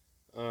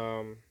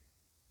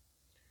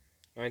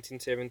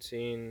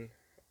 1917,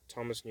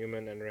 Thomas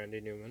Newman and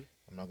Randy Newman.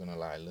 I'm not gonna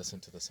lie. Listen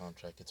to the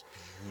soundtrack. It's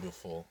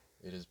beautiful.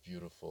 It is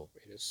beautiful.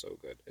 It is so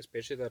good,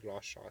 especially that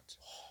last shot,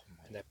 Oh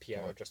my and that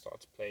piano God. just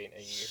starts playing,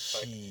 and it's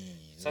like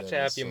Jeez, such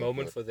that a is happy so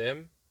moment good. for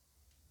them.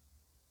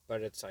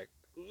 But it's like,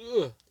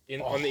 ugh.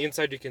 On the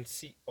inside you can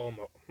see. Oh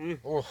my!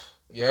 Oh,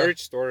 yeah.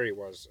 Marriage Story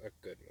was a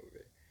good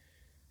movie.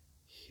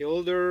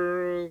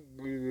 Hildur,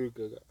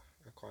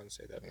 I can't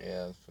say that.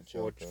 Yeah, for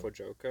Joker. For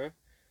Joker,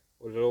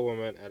 or Little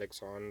Woman,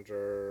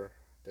 Alexander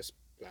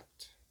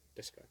Desplat.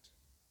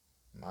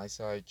 My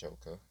side,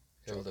 Joker.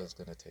 Hilda's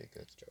gonna take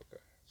it.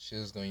 Joker.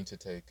 She's going to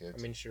take it.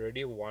 I mean, she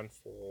already won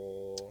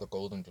for The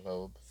Golden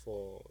Globe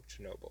for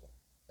Chernobyl.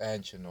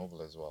 and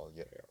Chernobyl as well.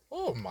 Yeah. Yeah.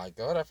 Oh my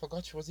God! I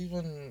forgot she was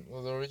even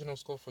the original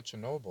score for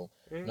Chernobyl.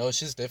 Mm. No,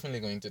 she's definitely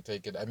going to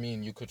take it. I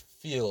mean, you could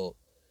feel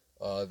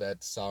that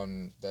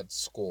sound, that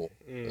score,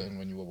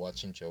 when you were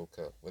watching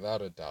Joker.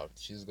 Without a doubt,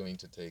 she's going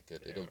to take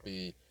it. Yeah. It'll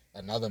be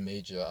another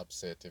major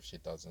upset if she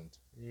doesn't.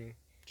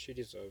 She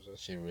deserves it.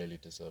 She really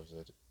deserves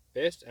it.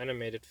 Best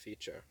animated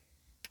feature.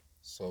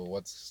 So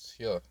what's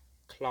here?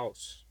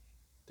 Klaus.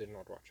 Did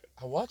not watch it.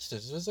 I watched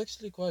it. It was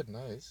actually quite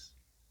nice.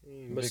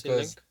 Missing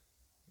Because- Link.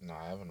 No,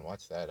 I haven't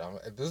watched that.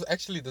 This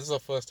is the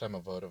first time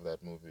I've heard of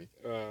that movie.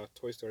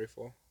 Toy Story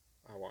 4.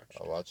 I watched.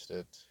 I watched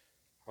it.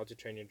 How to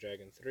Train Your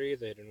Dragon 3.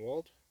 The Hidden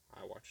World.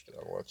 I watched it.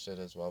 I watched it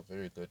as well.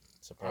 Very good. I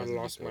Surprisingly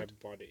Lost good.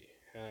 My Body.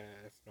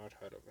 Have not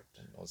heard of it.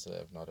 And also,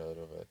 I've not heard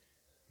of it.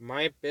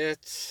 My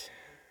bet.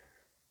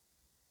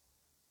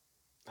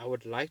 I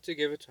would like to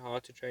give it to How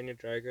to Train Your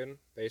Dragon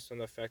based on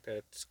the fact that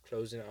it's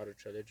closing out a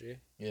trilogy.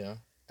 Yeah,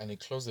 and he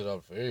closed it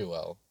out very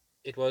well.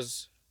 It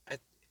was.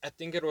 I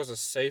think it was a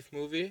safe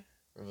movie.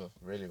 It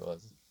really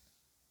was.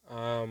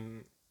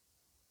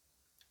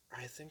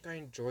 I think I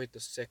enjoyed the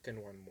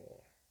second one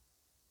more.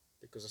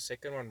 Because the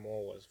second one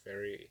more was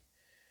very.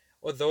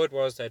 Although it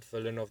was that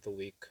villain of the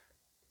week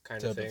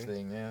kind of Type thing. of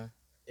thing, yeah.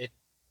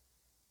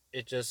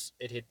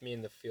 It hit me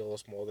in the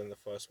feels more than the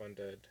first one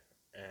did.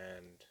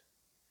 And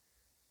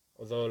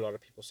although a lot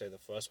of people say the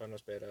first one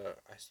was better,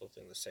 I still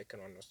think the second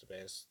one was the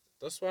best.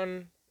 This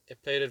one,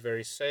 it played it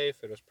very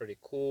safe. It was pretty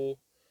cool.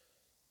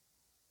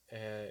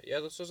 Yeah,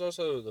 this was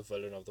also the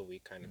villain of the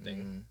week kind of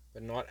thing,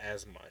 but not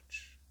as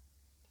much.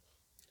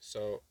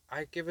 So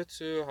I give it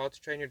to How to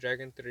Train Your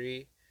Dragon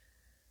 3,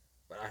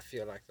 but I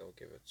feel like they'll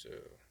give it to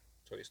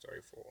Toy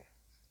Story 4.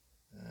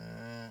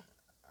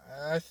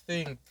 I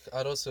think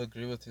I'd also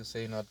agree with you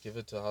saying I'd give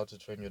it to How to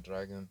Train Your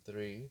Dragon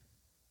 3,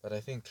 but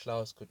I think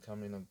Klaus could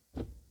come in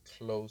a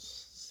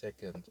close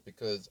second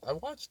because I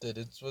watched it.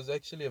 It was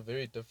actually a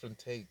very different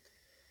take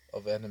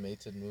of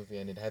animated movie,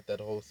 and it had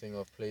that whole thing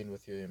of playing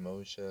with your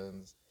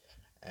emotions,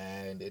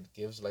 and it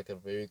gives like a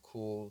very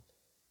cool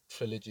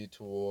trilogy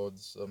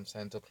towards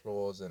Santa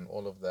Claus and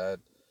all of that,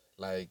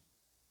 like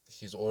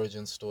his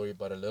origin story,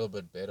 but a little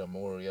bit better,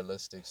 more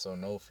realistic. So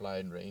no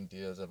flying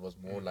reindeers. It was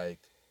more like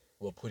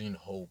we're putting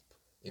hope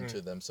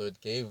into them. So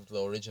it gave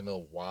the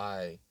original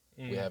why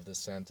we have the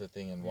Santa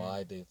thing and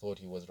why they thought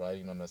he was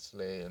riding on a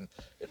sleigh, and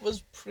it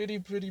was pretty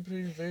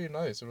very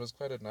nice. It was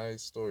quite a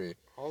nice story.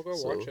 I'll go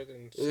So, watch it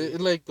and see.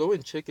 Like go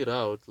and check it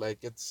out. Like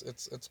it's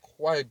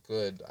quite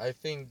good. I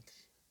think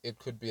it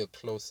could be a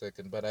close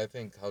second, but I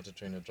think How to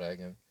Train Your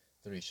Dragon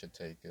 3 should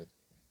take it.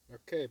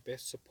 Okay,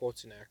 best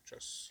supporting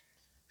actress.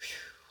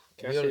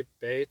 We Kathy are-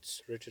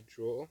 Bates, Richard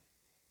Jewell.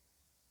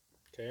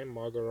 Okay,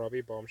 Margot Robbie,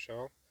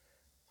 Bombshell.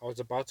 I was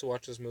about to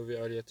watch this movie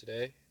earlier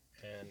today,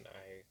 and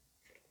I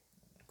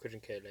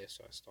couldn't care less,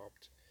 so I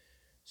stopped.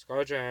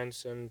 Scarlett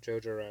Johansson,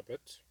 Jojo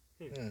Rabbit.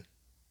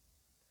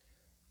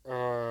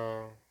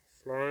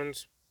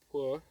 Florence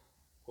Pugh,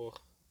 I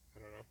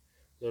don't know.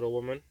 Little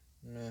Woman,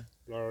 Meh.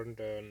 Lauren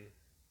Dern.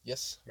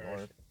 Yes,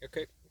 Lauren.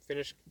 Okay,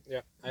 finish.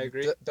 Yeah, I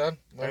agree. Done.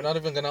 We're Done. not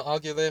even gonna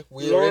argue there.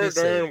 We Laura already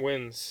Dern said.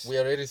 wins. We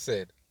already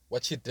said.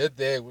 what she did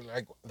there,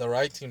 like the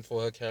writing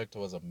for her character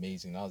was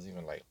amazing. I was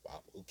even like,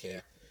 wow, okay.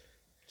 Yeah.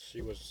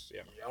 She was,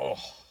 yeah. Oh,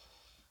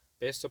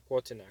 Best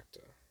supporting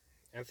actor.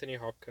 Anthony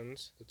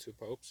Hopkins, The Two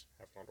Popes.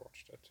 Have not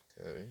watched it.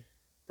 okay,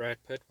 Brad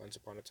Pitt, Once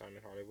Upon a Time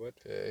in Hollywood.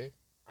 okay.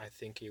 I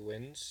think he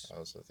wins I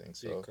also think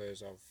so.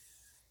 because of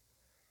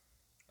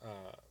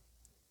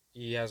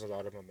he has a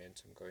lot of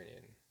momentum going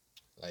in.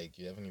 Like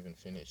you haven't even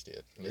finished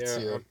yet. Let's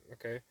see.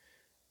 Okay.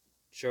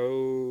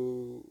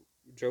 Joe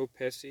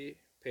Pesci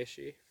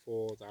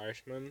for The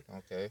Irishman.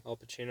 Okay. Al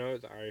Pacino,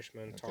 The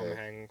Irishman. Tom Okay.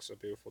 Hanks, A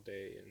Beautiful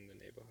Day in the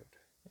Neighborhood.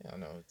 Yeah,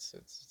 no, it's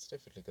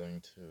definitely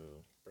going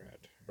to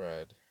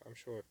Brad. I'm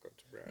sure it'd go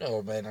to Brad.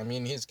 No, man. I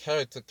mean, his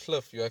character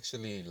Cliff. You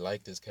actually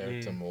liked his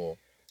character more.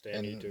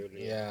 Danny And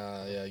Dooley.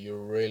 yeah, you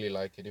really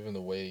like it. Even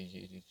the way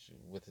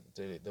with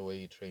the way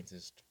he trains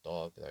his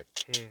dog, like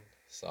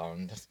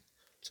sound.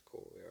 It's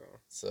cool, yeah.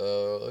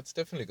 So it's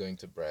definitely going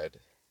to Brad.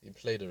 He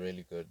played a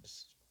really good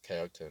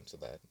character into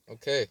that.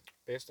 Okay.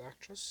 Best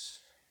actress,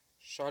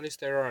 Charlize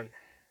Theron,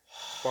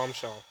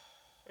 Bombshell.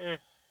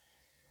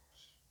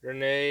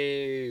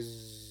 Renee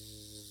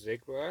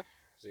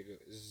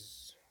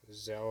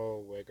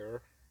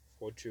Zellweger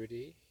for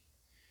Judy.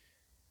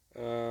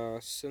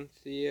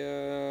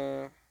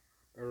 Cynthia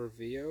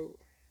Erivo,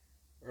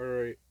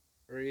 or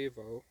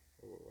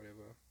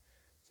whatever,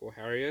 for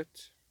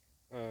Harriet.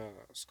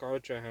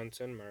 Scarlett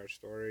Johansson, Marriage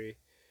Story,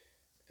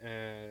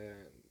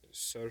 and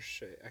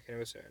Saoirse, I can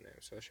never say her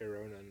name, Saoirse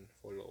Ronan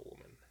for Little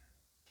Woman.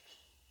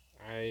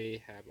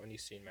 I have only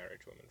seen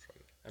Marriage Woman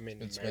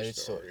Marriage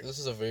Story. This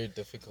is a very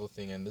difficult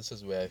thing, and this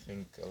is where I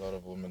think a lot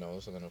of women are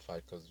also going to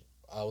fight, because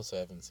I also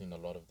haven't seen a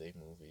lot of their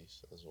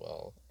movies as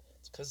well.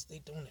 It's because they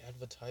don't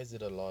advertise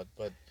it a lot,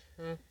 but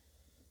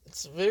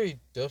it's very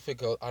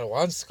difficult. I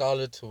want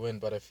Scarlett to win,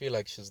 but I feel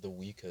like she's the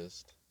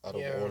weakest out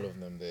of all of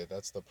them there.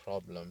 That's the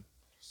problem.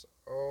 So,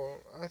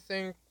 I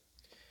think...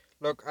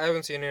 Look, I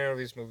haven't seen any of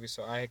these movies,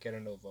 so I get a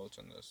no vote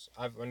on this.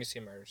 I've only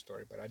seen Marriage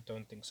Story, but I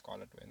don't think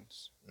Scarlett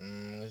wins.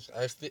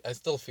 I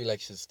still feel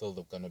like she's still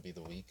going to be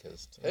the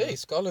weakest. Hey,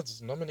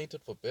 Scarlett's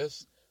nominated for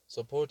Best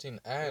Supporting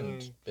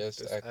and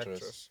Best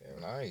Actress. Yeah.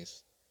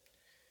 Nice.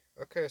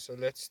 Okay, so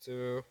let's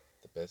do...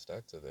 the Best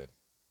Actor then.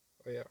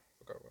 Oh yeah,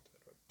 forgot about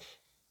that one.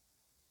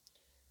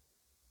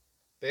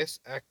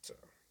 Best Actor.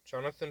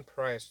 Jonathan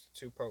Pryce,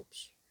 Two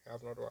Popes. I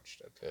have not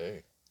watched it.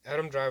 Okay.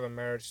 Adam Driver,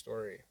 Marriage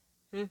Story.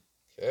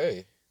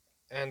 Okay.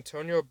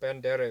 Antonio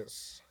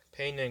Banderas,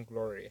 Pain and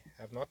Glory.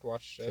 Have not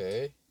watched it.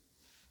 Okay.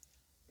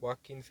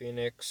 Joaquin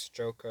Phoenix,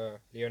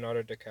 Joker.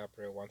 Leonardo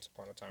DiCaprio, Once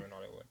Upon a Time in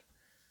Hollywood.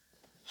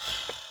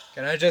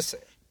 Can I just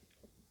say,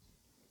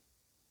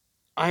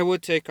 I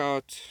would take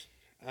out...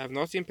 I have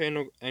not seen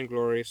Pain and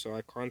Glory, so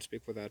I can't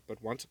speak for that.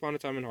 But Once Upon a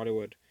Time in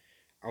Hollywood,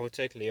 I would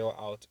take Leo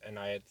out, and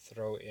I'd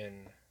throw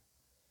in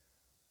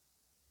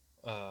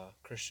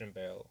Christian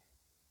Bale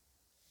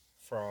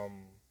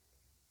from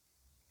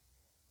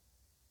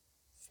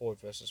Ford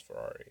versus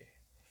Ferrari,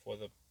 for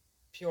the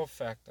pure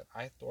fact that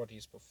I thought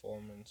his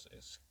performance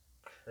is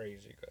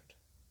crazy good.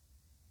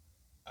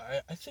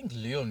 I think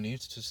Leo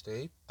needs to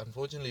stay.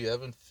 Unfortunately, you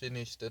haven't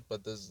finished it,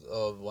 but there's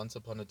Once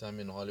Upon a Time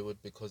in Hollywood,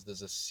 because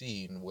there's a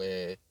scene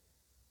where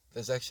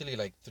there's actually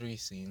like 3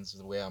 scenes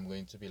where I'm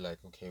going to be like,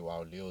 okay,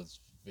 wow, Leo's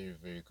very,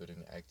 very good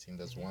in acting.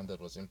 There's one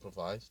that was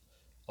improvised.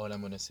 All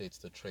I'm going to say, it's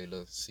the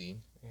trailer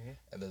scene.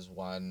 And there's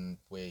one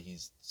where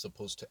he's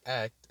supposed to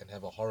act and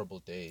have a horrible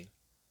day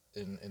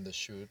in the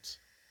shoot.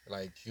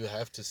 Like, you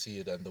have to see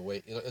it, and the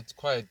way it's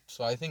quite...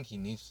 So I think he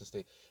needs to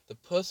stay. The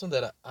person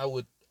that I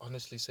would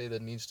honestly say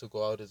that needs to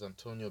go out is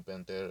Antonio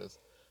Banderas,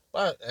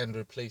 and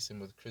replace him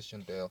with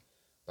Christian Bale.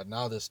 But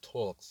now there's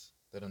talks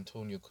that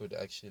Antonio could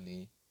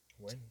actually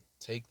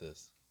take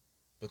this,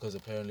 because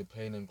apparently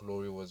Pain and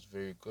Glory was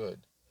very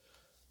good.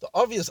 The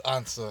obvious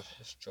answer,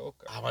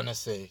 Joker, I want to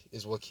say,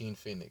 is Joaquin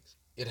Phoenix.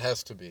 It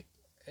has to be.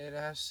 It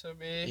has to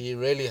be. He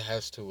really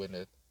has to win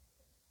it.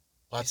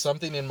 But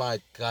something in my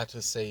gut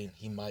is saying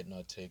he might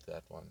not take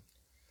that one.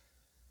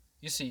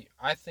 You see,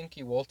 I think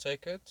he will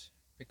take it,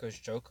 because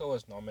Joker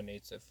was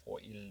nominated for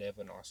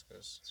 11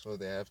 Oscars. So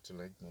they have to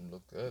make them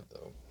look good,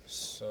 though.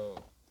 So,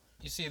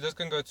 you see, this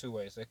can go 2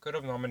 ways. They could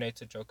have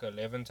nominated Joker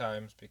 11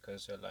 times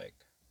because they're like,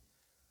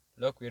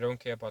 look, we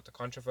don't care about the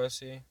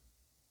controversy.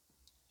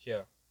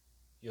 Here,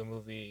 your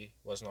movie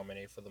was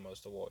nominated for the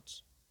most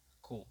awards.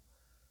 Cool.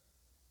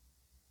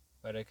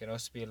 But it can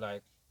also be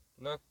like,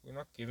 look, we're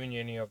not giving you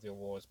any of the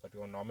awards, but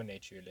we'll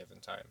nominate you 11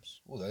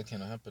 times. Oh, that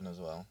can happen as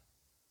well.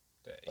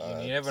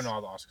 You never know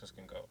how the Oscars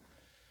can go.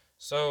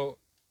 So,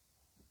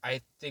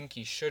 I think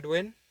he should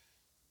win.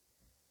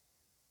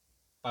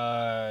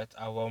 But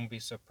I won't be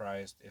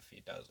surprised if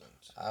he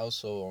doesn't. I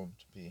also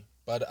won't be.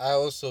 But I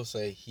also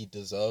say he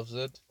deserves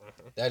it.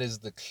 That is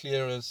the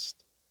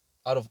clearest...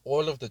 Out of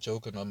all of the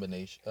Joker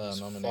nominations,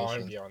 far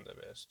and beyond the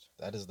best.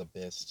 That is the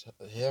best.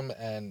 Him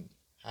and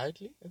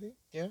Hadley, I think,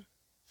 yeah,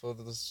 for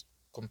this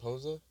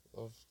composer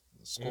of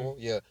the score.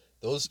 Yeah,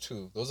 those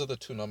are the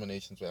 2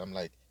 nominations where I'm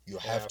like, you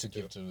have to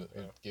give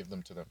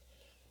them to them.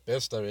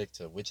 Best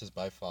director, which is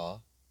by far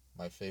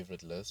my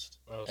favorite list,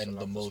 and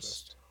the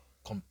most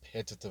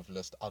competitive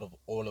list out of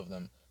all of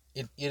them.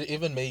 It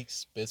even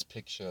makes Best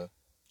Picture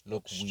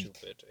look Looks weak.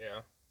 stupid.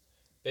 Yeah.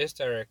 Best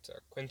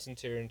Director: Quentin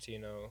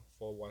Tarantino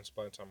for Once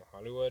Upon a Time in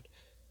Hollywood,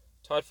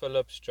 Todd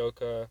Phillips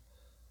Joker,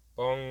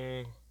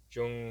 Bong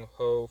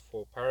Joon-ho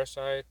for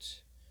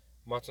Parasite,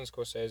 Martin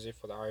Scorsese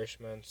for The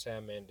Irishman,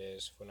 Sam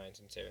Mendes for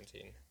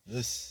 1917.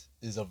 This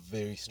is a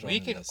very strong We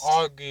can list.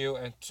 argue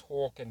and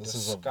talk and This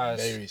is a discuss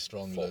very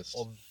strong for list.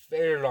 a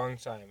very long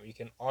time. You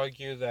can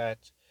argue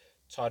that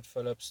Todd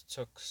Phillips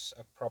took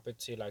a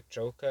property like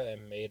Joker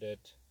and made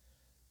it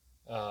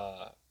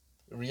uh,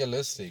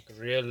 Realistic.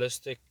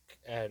 realistic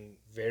and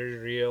very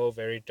real,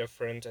 very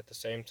different at the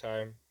same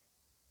time,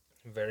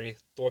 very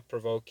thought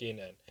provoking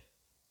and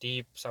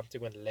deep,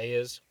 something with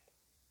layers.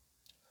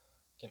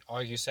 You can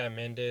argue Sam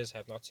Mendes.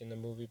 Have not seen the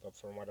movie, but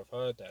from what I've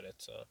heard, that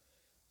it's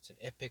an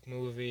epic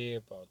movie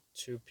about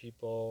two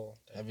people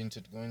Having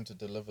to going to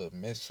deliver a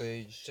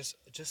message just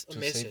a to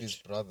save his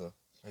message. brother.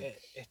 Like,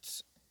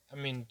 It's, I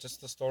mean,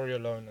 just the story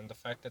alone and the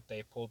fact that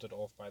they pulled it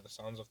off by the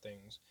sounds of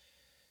things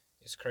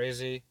is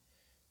crazy.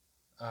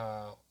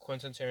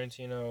 Quentin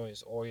Tarantino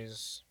is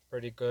always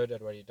pretty good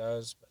at what he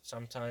does, but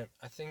sometimes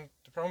I think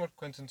the problem with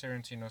Quentin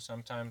Tarantino,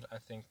 sometimes I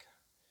think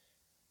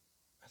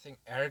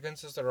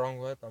arrogance is the wrong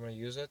word, but I'm gonna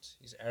use it.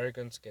 His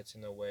arrogance gets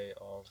in the way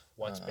of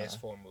what's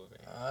best for a movie.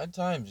 At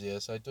times,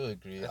 yes, I do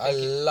agree. I I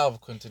think love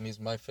Quentin. He's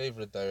my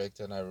favorite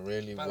director, and I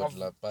really But would of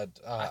love. But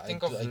I I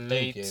think do, of I do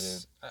late, get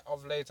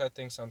it. I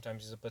think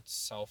sometimes he's a bit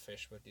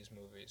selfish with these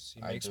movies.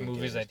 He I makes do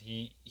movies get it.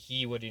 that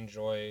he would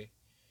enjoy,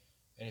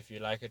 and if you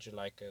like it, you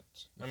like it.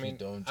 If you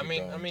don't, you I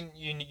don't. mean,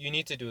 you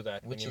need to do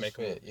that when Which you is make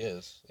a fair. movie.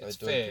 Yes, I It's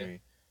do fair,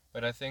 agree.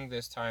 but I think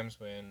there's times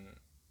when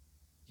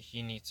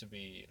he needs to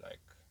be like,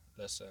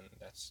 listen,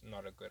 that's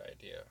not a good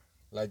idea.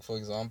 Like for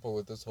example,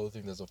 with this whole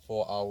thing, there's a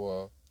 4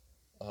 hour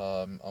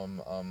um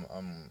um um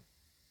um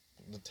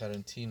the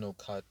Tarantino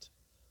cut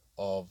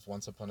of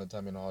Once Upon a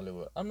Time in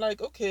Hollywood. I'm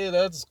like, okay,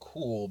 that's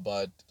cool,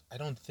 but I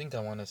don't think I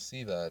want to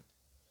see that.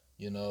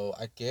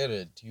 I get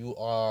it. You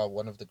are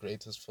one of the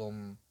greatest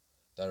film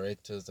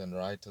directors and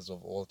writers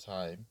of all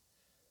time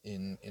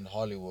in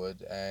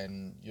Hollywood,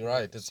 and you're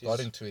right. It's got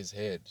into his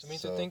head. I mean,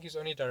 to think he's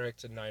only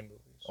directed 9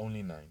 movies,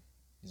 Only nine.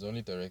 He's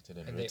only directed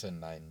and and they written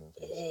 9 movies.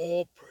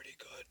 all pretty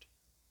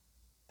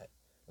good.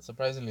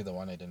 Surprisingly, the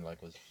one I didn't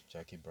like was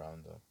Jackie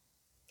Brown, though.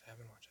 I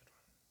haven't watched that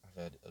one.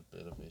 I've had a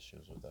bit of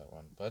issues with that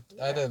one, but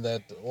other than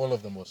that, all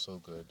of them were so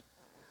good.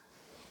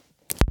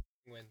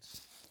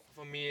 Wins.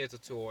 For me, it's a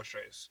two-horse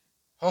race.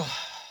 Oh,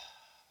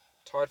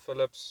 Todd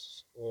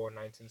Phillips or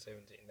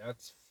 1917.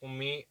 That's for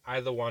me.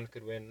 Either one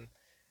could win,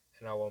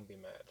 and I won't be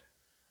mad.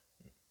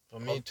 for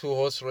me,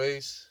 two-horse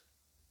race.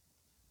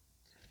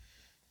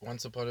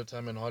 Once Upon a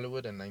Time in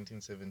Hollywood and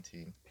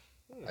 1917.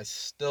 I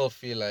still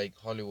feel like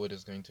Hollywood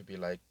is going to be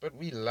like, but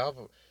we love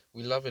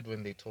it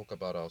when they talk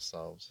about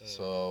ourselves.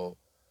 So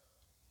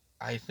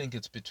I think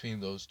it's between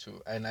those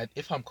two. And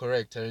if I'm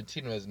correct,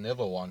 Tarantino has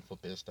never won for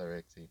best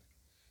directing.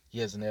 He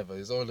has never.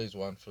 He's always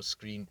won for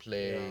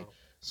screenplay. Yeah.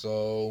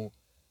 So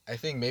I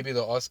think maybe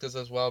the Oscars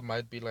as well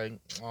might be like,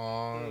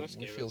 oh, Let's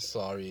we give feel it to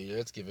sorry.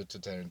 Let's give it to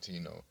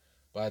Tarantino.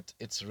 But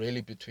it's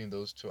really between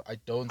those two. I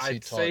don't see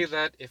I'd Todd. say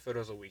that if it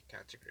was a weak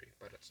category,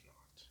 but it's not.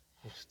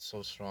 It's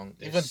so strong.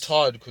 There's- Even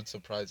Todd could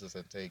surprise us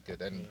and take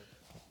it. And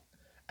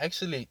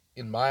actually,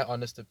 in my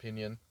honest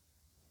opinion,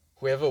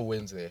 whoever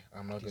wins there,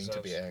 I'm not going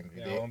to be Deserves- angry.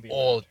 yeah, I They won't be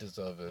all mad.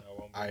 deserve it. I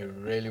won't be I mad.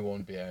 really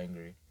won't be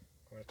angry.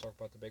 Want to talk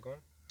about the big one?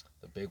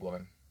 The big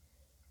one.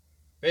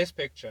 Best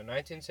Picture,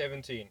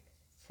 1917.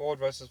 Ford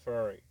versus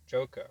Ferrari.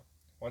 Joker.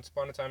 Once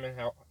Upon a Time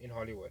in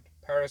Hollywood.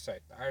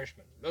 Parasite. The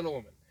Irishman. Little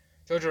Woman.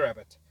 Jojo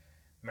Rabbit.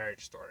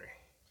 Marriage Story.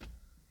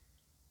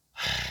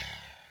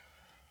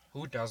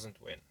 Who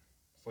doesn't win?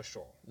 For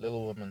sure.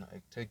 Little Woman.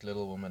 I take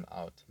Little Woman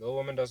out. Little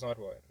Woman does not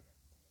win.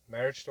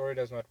 Marriage Story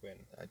does not win.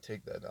 I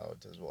take that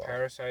out as well.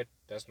 Parasite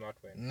does not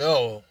win.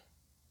 No.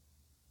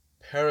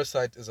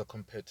 Parasite is a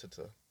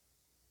competitor.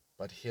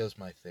 But here's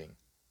my thing.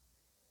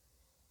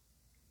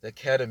 The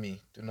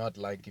Academy do not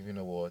like giving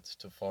awards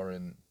to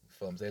foreign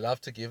films. They love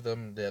to give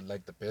them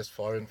like the best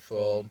foreign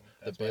film,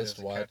 the That's why best there's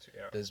a what,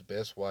 yeah. there's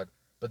best what.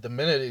 But the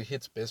minute it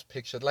hits best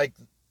picture, like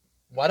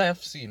what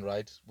I've seen,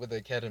 right, with the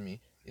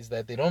Academy is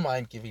that they don't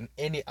mind giving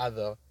any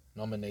other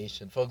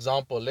nomination. For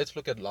example, let's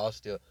look at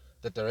last year.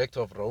 The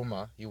director of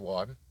Roma, he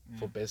won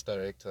for best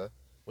director.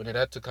 When it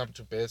had to come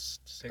to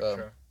best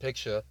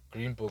picture,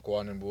 Green Book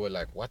won, and we were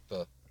like, what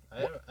the? I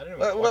didn't even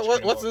watch Green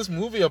What's Book. this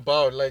movie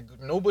about? Like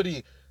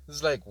nobody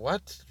is like,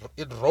 what?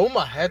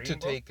 Roma had Green to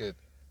Book? take it.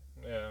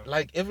 Yeah.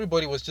 Like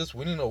everybody was just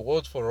winning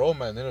awards for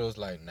Roma, and then it was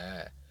like,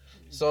 nah.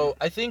 So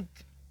I think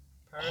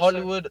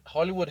Parasite-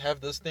 Hollywood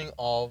have this thing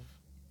of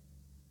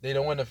they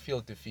don't want to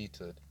feel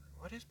defeated.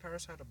 What is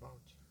Parasite about?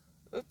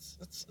 It's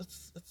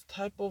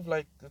type of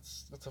like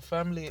it's a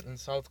family in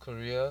South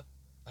Korea.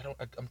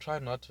 I'm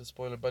trying not to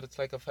spoil it, but it's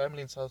like a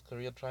family in South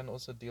Korea trying to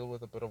also deal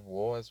with a bit of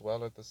war as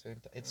well at the same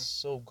time. It's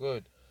so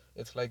good.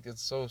 It's like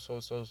it's so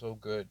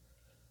good,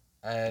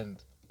 and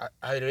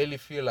I really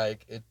feel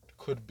like it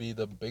could be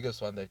the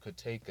biggest one that could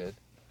take it,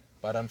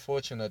 but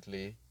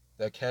unfortunately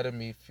the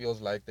Academy feels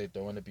like they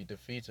don't want to be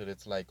defeated.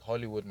 It's like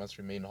Hollywood must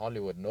remain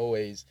Hollywood. No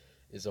ways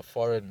is a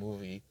foreign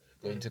movie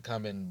going to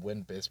come and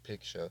win Best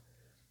Picture.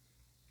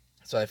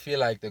 So I feel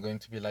like they're going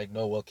to be like,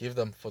 no, we'll give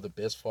them for the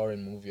best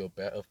foreign movie or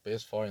of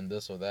best foreign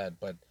this or that.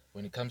 But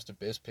when it comes to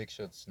Best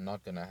Picture, it's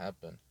not gonna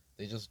happen.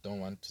 They just don't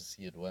want to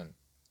see it win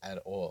at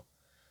all.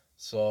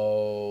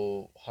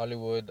 So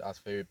Hollywood are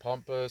very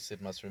pompous.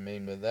 It must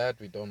remain with that.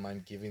 We don't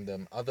mind giving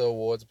them other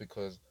awards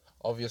because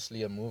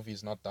obviously a movie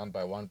is not done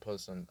by one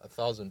person.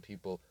 1,000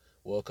 people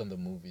work on the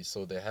movie,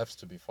 so there has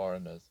to be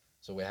foreigners.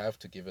 So we have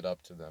to give it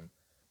up to them.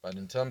 But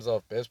in terms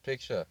of Best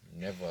Picture,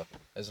 never.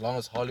 As long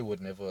as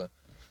Hollywood never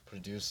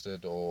produced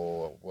it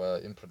or were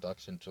in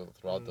production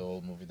throughout the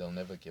whole movie, they'll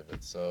never give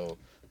it. So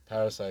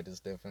Parasite is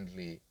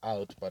definitely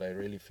out, but I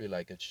really feel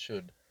like it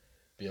should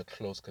be a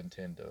close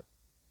contender.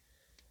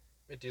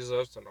 It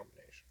deserves the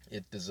nomination.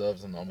 It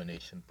deserves a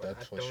nomination, But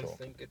that's I for don't sure.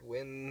 think it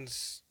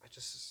wins.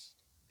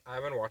 I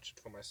haven't watched it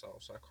for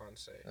myself, so I can't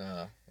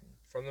say.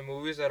 From the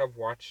movies that I've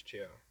watched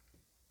here,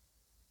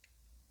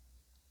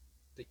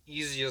 the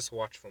easiest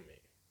watch for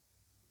me,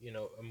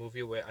 a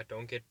movie where I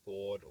don't get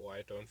bored or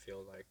I don't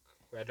feel like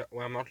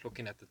where I'm not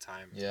looking at the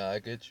time. Yeah, I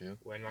get you.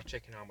 Where I'm not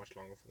checking how much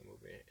longer for the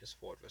movie is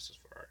Ford versus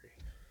Ferrari.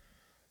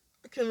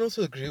 I can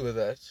also agree with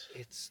that.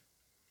 It's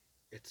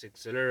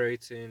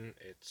exhilarating.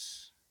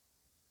 It's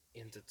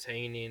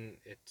entertaining.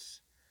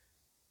 It's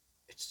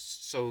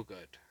so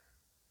good.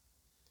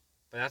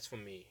 But that's for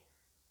me.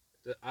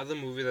 The other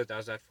movie that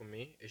does that for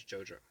me is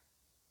JoJo.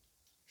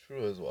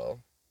 True as well.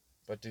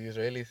 But do you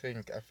really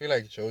think? I feel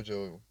like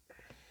JoJo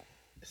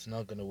is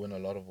not gonna win a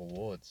lot of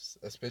awards,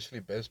 especially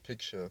Best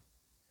Picture.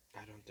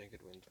 I don't think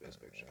it wins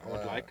Best Picture. I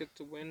would like it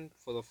to win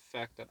for the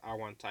fact that I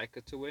want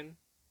Taika to win.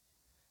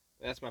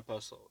 That's my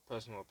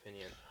personal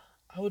opinion.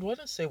 I would want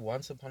to say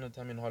Once Upon a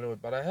Time in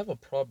Hollywood, but I have a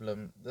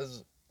problem.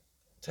 There's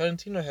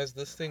Tarantino has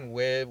this thing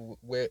where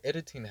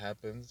editing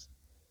happens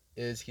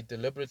is he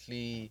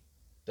deliberately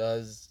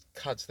does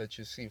cuts that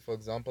you see. For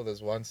example,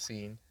 there's one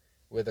scene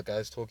where the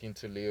guy's talking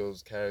to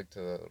Leo's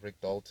character,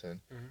 Rick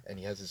Dalton, and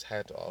he has his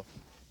hat off.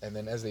 And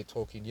then as they're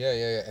talking,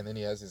 yeah, and then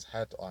he has his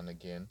hat on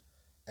again.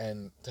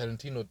 And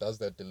Tarantino does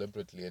that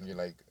deliberately, and you're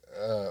like,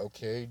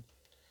 okay.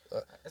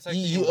 It's like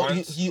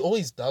He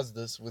always does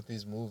this with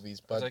his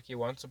movies, but it's like he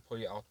wants to pull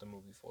you out the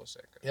movie for a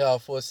second. Yeah,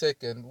 for a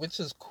second, which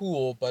is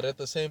cool, but at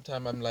the same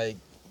time, I'm like,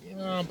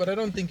 yeah, but I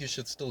don't think you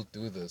should still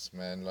do this,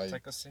 man. It's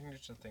like a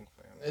signature thing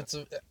for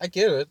him. I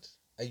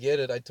get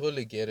it, I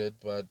totally get it,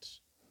 but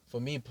for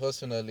me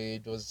personally,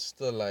 it was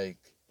still like,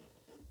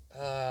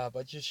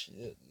 but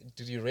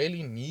did you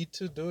really need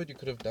to do it? You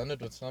could have done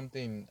it with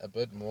something a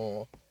bit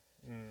more,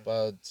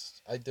 but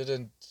I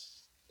didn't.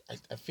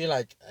 I feel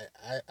like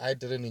I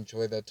didn't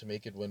enjoy that to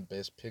make it win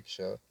Best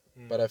Picture,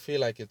 but I feel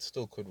like it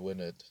still could win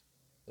it,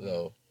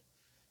 though.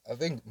 I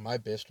think my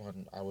best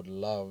one I would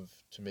love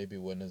to maybe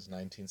win is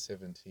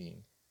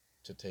 1917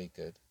 to take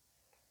it.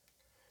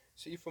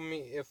 See, for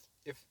me, if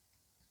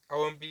I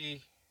won't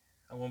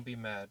be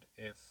mad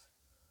if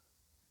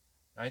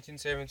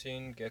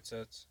 1917 gets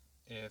it,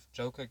 if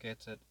Joker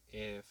gets it,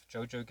 if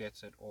JoJo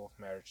gets it, or if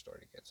Marriage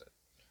Story gets it.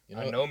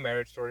 I know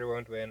Marriage Story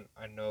won't win.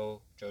 I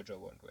know JoJo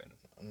won't win.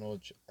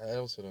 I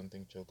also don't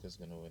think Joker's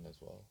gonna win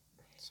as well.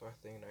 So I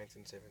think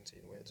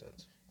 1917 wins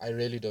it. I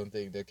really don't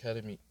think the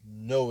Academy.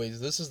 No ways.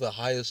 This is the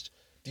highest.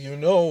 Do you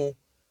know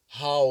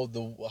how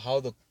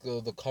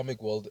the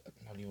comic world,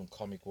 not even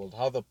comic world,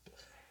 how the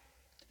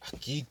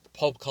geek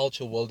pop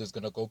culture world is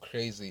gonna go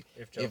crazy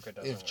if Joker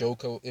doesn't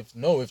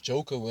if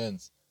Joker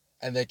wins,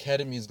 and the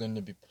Academy is going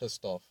to be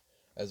pissed off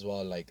as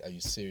well. Like, are you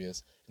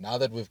serious? Now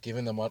that we've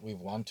given them what we've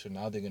wanted,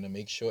 now they're gonna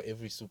make sure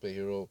every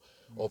superhero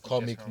or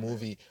comic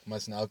movie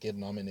must now get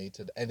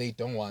nominated, and they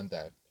don't want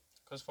that.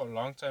 Because for a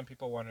long time,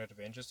 people wanted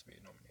Avengers to be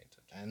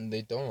nominated, and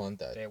they don't want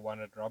that. They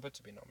wanted Robert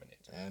to be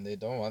nominated, and they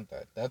don't want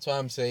that. That's why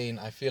I'm saying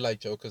I feel like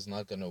Joker's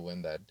not gonna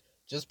win that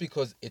just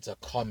because it's a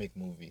comic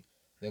movie.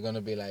 They're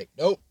gonna be like,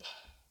 nope,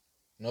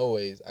 no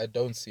ways. I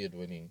don't see it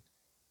winning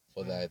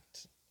for that.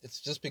 It's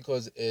just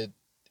because it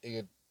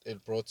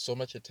brought so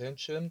much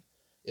attention.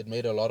 It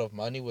made a lot of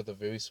money with a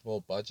very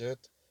small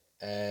budget,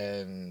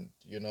 and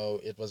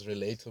it was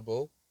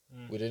relatable.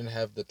 We didn't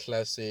have the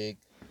classic,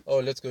 oh,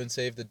 let's go and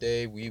save the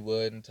day, we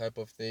win type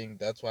of thing.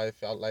 That's why I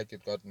felt like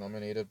it got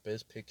nominated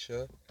Best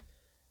Picture,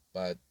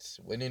 but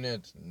winning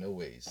it, no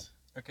ways.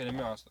 Okay, let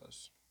me ask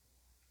this.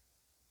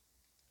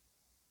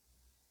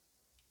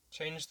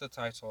 Change the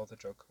title of the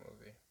Joker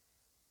movie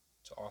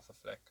to Arthur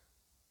Fleck.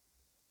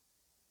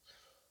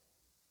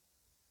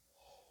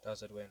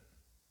 Does it win?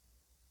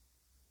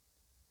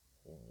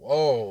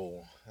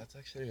 Whoa, that's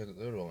actually a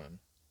good one.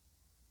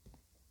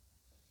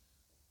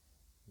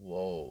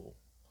 Whoa.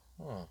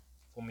 Huh.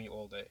 For me,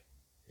 all day.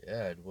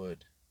 Yeah, it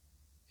would.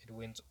 It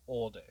wins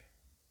all day.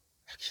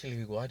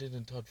 Actually, why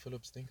didn't Todd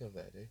Phillips think of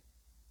that, eh?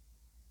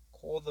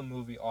 Call the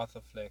movie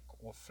Arthur Fleck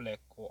or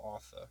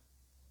Arthur.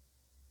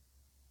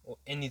 Or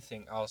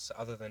anything else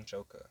other than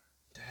Joker.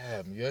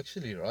 Damn, you're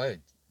actually right.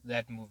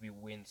 That movie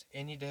wins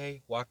any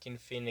day. Joaquin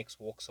Phoenix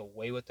walks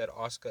away with that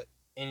Oscar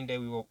any day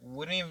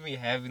wouldn't even be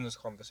having this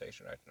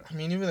conversation right now. I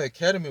mean, even the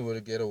Academy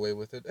would get away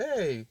with it.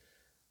 Hey,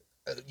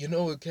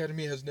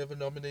 Academy has never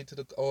nominated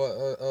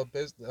a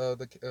best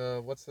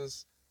what's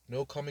this?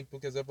 No comic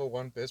book has ever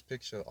won Best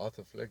Picture.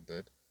 Arthur Fleck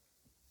did.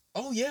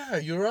 Oh yeah,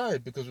 you're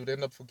right, because we'd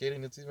end up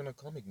forgetting it's even a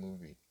comic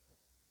movie.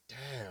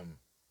 Damn.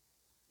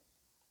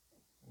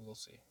 We'll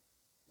see.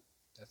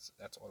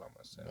 That's all I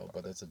must say No, about but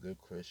it. that's a good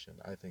question.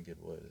 I think it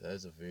would.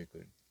 That's a very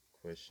good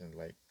question.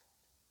 Like,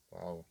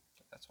 wow.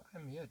 That's why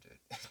I'm here,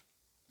 dude.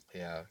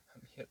 Yeah,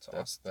 I'm here to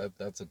ask.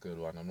 that's a good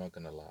one. I'm not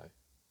gonna lie.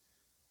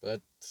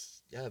 But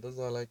yeah, those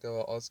are like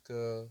our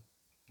Oscar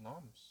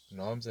Norms.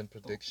 norms and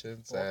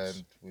predictions, Thoughts.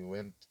 and we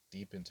went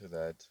deep into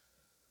that.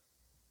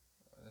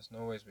 There's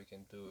no ways we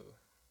can do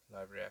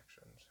live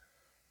reactions.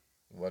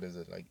 What is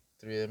it, like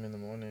 3 a.m. in the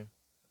morning?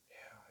 Yeah,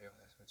 yo,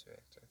 that's been too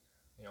hectic.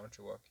 Yeah, aren't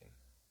you working?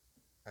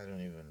 I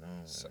don't even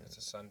know. So it's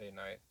a Sunday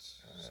night,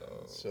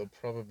 So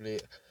probably,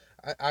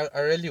 I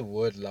really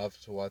would love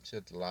to watch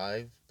it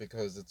live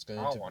because it's going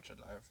I'll to watch it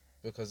live.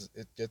 because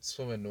it gets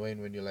so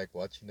annoying when you're like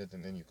watching it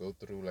and then you go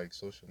through like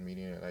social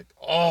media and you're like,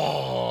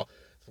 oh,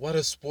 what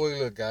a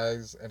spoiler,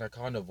 guys. And I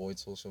can't avoid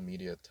social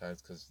media at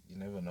times because you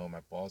never know,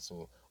 my boss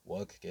or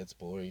work gets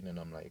boring and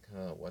I'm like,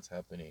 what's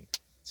happening?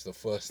 It's the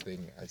first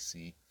thing I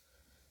see.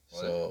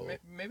 Well, So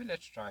maybe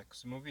let's try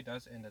because the movie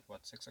does end at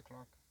what 6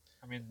 o'clock.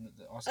 I mean,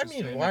 the I Oscars do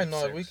mean, end why at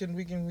not? 6.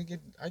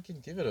 I can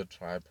give it a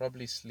try.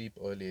 Probably sleep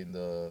early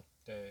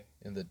Day.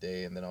 in the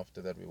day, and then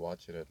after that we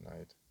watch it at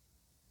night.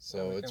 Yeah,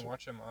 So we can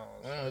watch them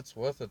hours. it's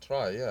worth a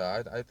try.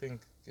 Yeah, I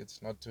think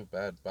it's not too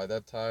bad. By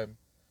that time,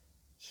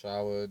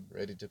 showered,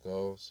 ready to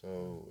go,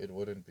 so it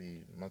wouldn't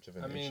be much of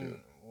an I issue. mean,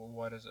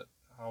 what is it?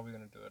 How are we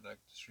gonna do it? Like,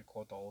 just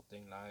record the whole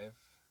thing live,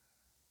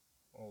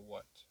 or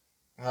what?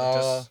 Or Uh,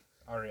 just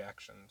our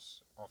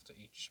reactions after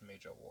each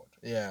major award?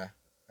 yeah,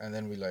 and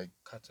then we like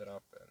Cut it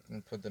up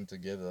and put them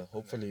together.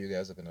 Hopefully, you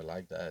guys are gonna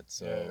like that. yeah,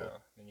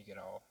 So then you get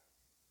all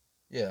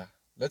yeah,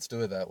 let's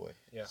do it that way.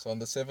 yeah. So on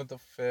the 7th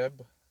of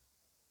Feb,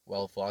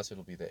 well, for us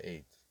it'll be the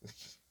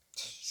 8th.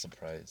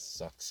 Surprise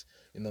sucks.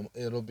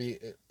 It'll be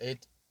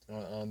 8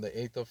 on the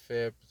 8th of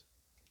Feb,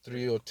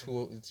 3 or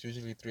 2. It's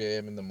usually 3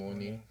 a.m. in the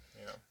morning.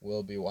 Yeah.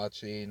 We'll be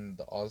watching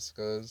the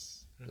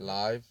Oscars Mhm.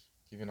 live,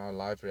 giving our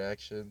live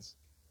reactions.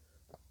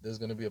 There's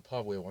gonna be a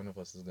part where one of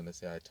us is gonna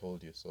say, "I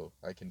told you," so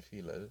I can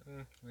feel it.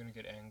 We're gonna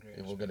get angry.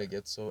 And we're gonna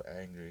get so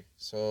angry.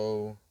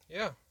 So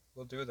Yeah,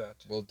 we'll do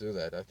that. we'll do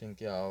that. I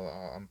think yeah,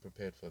 I'm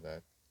prepared for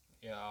that.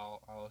 Yeah,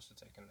 I'll also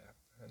take a nap.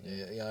 And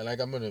Yeah. Like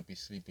I'm gonna be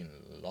sleeping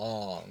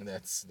long.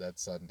 That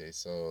Sunday.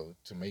 So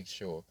to make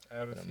sure I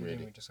have a that I'm feeling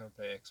ready. we're just gonna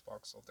play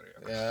Xbox all 3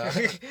 Yeah.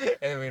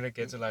 and we're gonna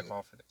get to like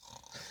half of it.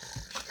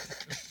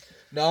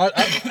 No,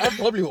 I'll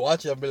probably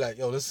watch it and be like,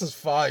 yo, this is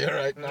fire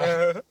right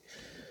now.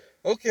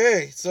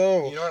 Okay,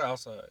 so. You know what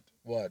else I heard?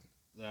 What?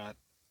 That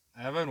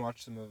I haven't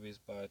watched the movies,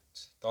 but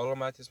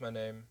Dolomite is my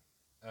name,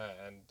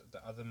 and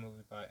the other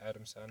movie by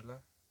Adam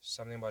Sandler,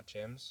 something about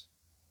gems.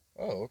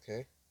 Oh,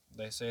 okay.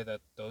 They say that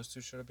those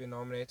two should have been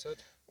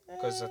nominated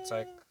because it's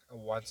like a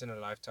once in a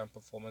lifetime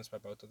performance by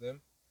both of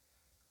them.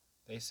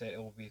 They say it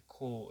will be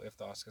cool if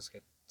the Oscars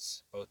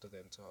gets both of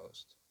them to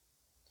host.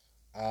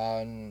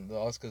 The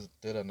Oscars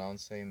did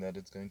announce saying that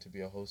it's going to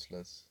be a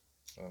hostless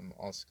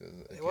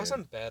Oscars again. It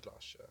wasn't bad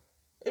last year.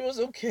 It was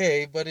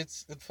okay, but it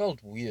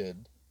felt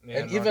weird. Yeah,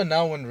 And even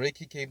now, when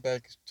Ricky came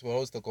back to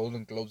host the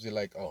Golden Globes, you're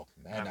like, oh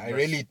man, I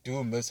really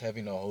do miss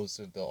having a host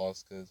at the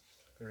Oscars.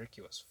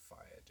 Ricky was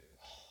fire, dude.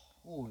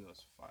 Ooh, he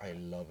was fire. I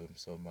love him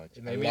so much.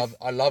 It made me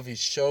I love his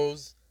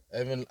shows.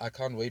 Even I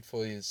can't wait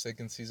for his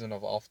second season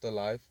of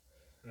Afterlife,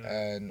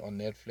 and on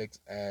Netflix.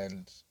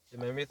 And It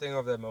made me think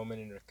of that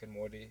moment in Rick and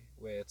Morty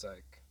where it's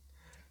like,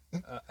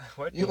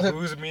 what? You Your have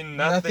boos mean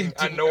nothing.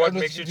 I know I what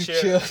makes you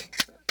cheer.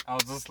 I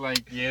was just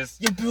like, yes.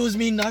 Your boos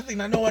mean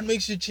nothing. I know what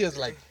makes you cheers.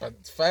 Like, but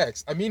it's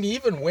facts. I mean, he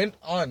even went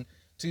on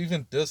to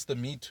even diss the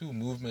Me Too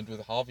movement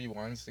with Harvey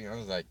Weinstein. I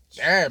was like,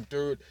 damn,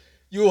 dude,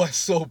 you are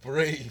so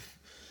brave.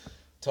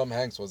 Tom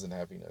Hanks wasn't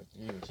having it.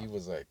 He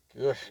was like,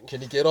 "Ugh,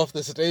 can you get off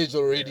the stage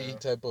already?" Yeah.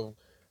 type of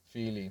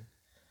feeling.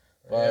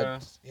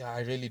 But yeah, I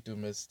really do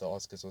miss the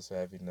Oscars also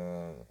having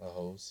a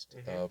host.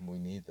 We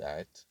need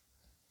that.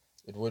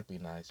 It would be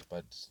nice,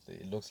 but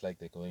it looks like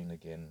they're going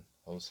again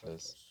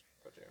hostless.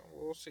 But yeah,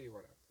 we'll see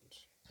what happens.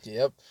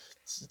 Yep,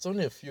 it's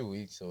only a few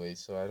weeks away,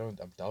 so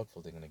I'm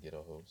doubtful they're gonna get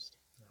a host.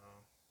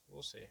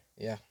 We'll see.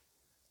 Yeah.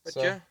 But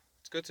So, yeah,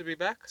 it's good to be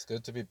back. it's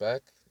good to be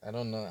back. I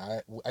don't know.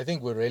 I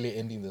think we're really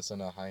ending this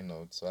on a high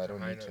note, so I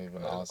don't need to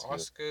even ask you.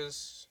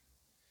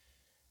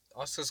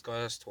 Oscars got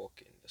us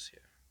talking this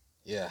year.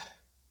 Yeah.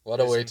 What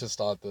a way to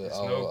start the. There's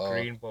no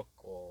Green Book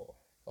or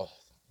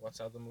what's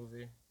the other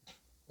movie?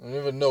 I don't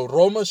even know.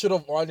 Roma should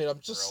have won it. I'm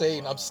just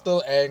saying. I'm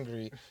still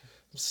angry.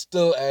 I'm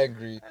still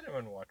angry. I didn't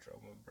even watch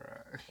Roma,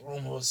 bro.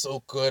 Roma was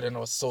so good, and I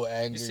was so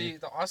angry. You see,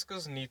 the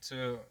Oscars need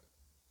to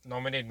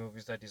nominate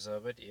movies that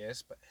deserve it,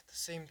 yes, but at the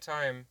same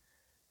time,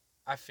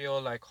 I feel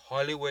like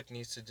Hollywood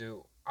needs to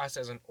do us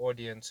as an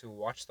audience who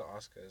watch the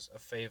Oscars a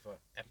favor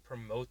and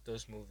promote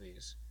those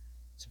movies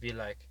to be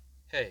like,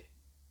 hey,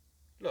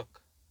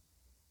 look,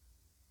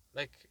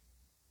 like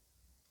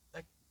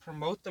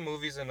promote the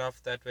movies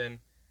enough that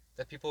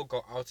that people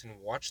go out and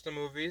watch the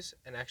movies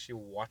and actually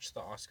watch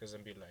the Oscars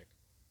and be like,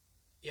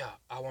 yeah,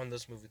 I want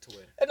this movie to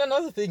win. And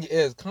another thing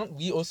is, can't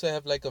we also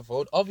have like a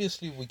vote?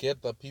 Obviously, we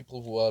get the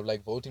people who are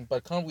like voting,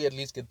 but can't we at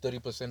least get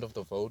 30% of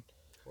the vote?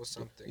 Or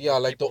something. Yeah,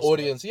 like the people's vote.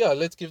 audience. Yeah,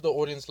 let's give the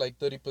audience like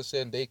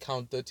 30%. They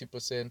count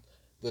 30%.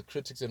 The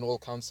critics and all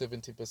count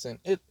 70%.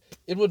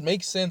 It would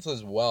make sense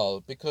as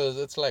well, because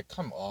it's like,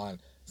 come on.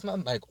 It's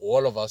not like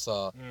all of us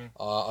are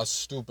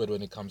stupid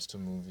when it comes to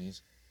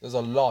movies. There's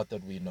a lot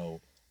that we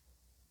know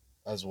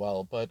as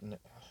well. But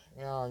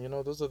yeah,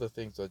 those are the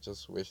things I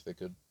just wish they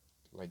could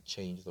like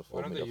change the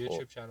One of the formula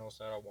for. YouTube channels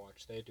that I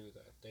watch, they do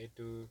that. They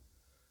do,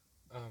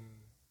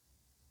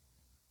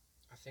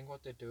 I think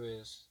what they do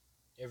is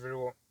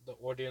everyone, the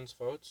audience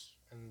votes,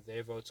 and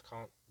their votes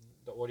count.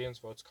 The audience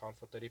votes count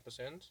for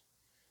 30%,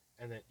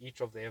 and then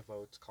each of their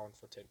votes count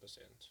for 10%,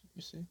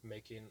 You see?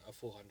 making a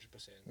full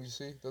 100%. You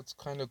see? That's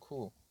kind of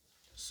cool.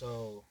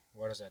 So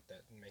what is that?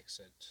 That makes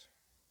it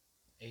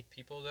 8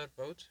 people that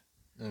vote.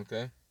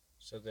 Okay.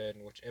 So then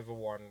whichever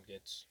one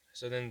gets,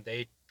 so then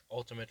they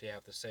ultimately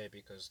have to say,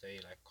 because they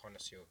like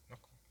connoisseur.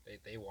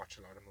 They watch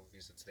a lot of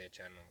movies. It's their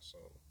channel, so.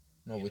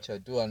 No, which I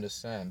do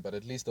understand, but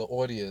at least the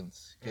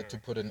audience get to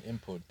put an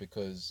input,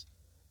 because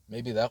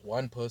maybe that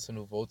one person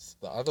who votes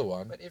the other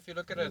one. But if you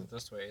look at it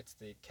this way, it's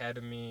the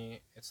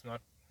Academy. It's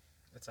not.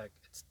 It's like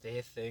it's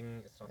their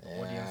thing. It's not the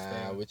audience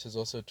thing. Which is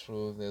also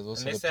true. There's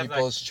also Unless the they have,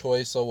 People's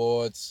Choice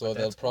Awards, so but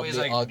they'll that's always,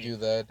 probably like, argue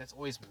that. That's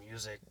always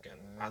music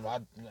and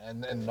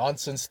And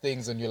nonsense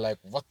things, and you're like,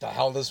 what the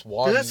hell, this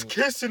one best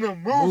kiss in a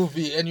movie.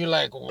 movie, and you're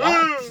like,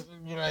 what?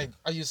 You're like,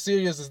 are you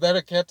serious? Is that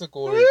a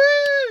category?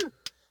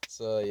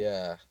 So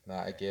yeah,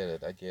 I get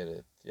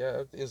it.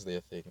 Yeah, it is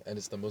their thing, and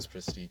it's the most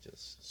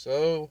prestigious.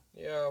 So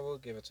Yeah, we'll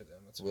give it to them.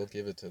 we'll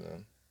give it to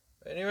them.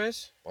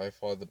 Anyways, By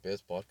far the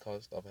best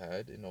podcast I've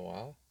had in a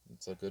while.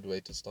 It's a good way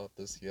to start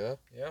this year.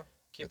 yeah,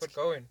 keep Let's it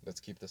going, Let's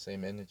keep the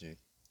same energy.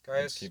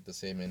 Let's guys. keep the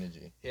same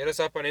energy. Hit us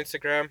up on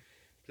Instagram,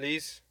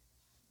 please.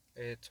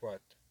 It's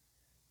what?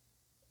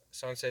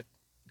 Sunset,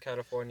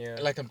 California.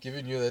 Like, I'm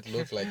giving you that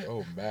look like,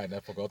 oh man, I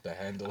forgot the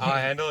handle. Our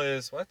handle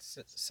is what?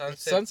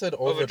 Sunset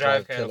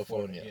Overdrive,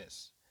 California.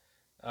 Yes.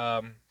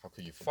 How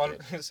could you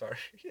forget? Sorry,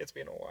 it's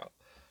been a while.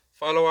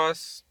 Follow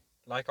us,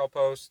 like our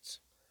posts.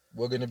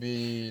 We're gonna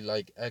be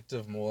like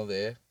active more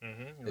there.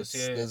 Mm-hmm.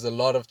 There's a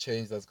lot of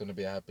change that's gonna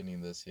be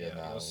happening this year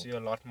now. You'll see a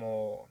lot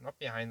more, not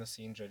behind the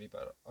scenes really,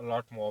 but a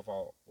lot more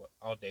of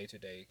our day to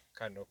day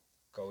kind of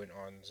going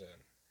ons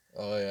and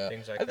Oh yeah.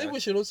 things like I think that. we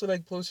should also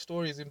like post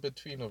stories in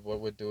between of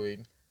what we're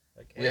doing.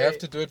 Like, We have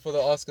to do it for the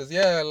Oscars.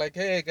 Yeah, like,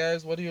 hey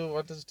guys, what do you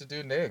want us to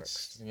do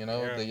next? Yeah.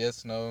 The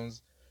yes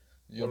nos.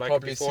 You'll like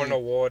probably before see. an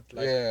award,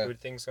 like Yeah. who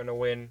thinks gonna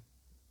win.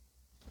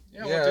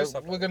 Yeah, we'll do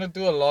stuff we're like gonna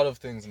do a lot of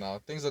things now.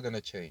 Things are gonna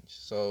change.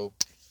 So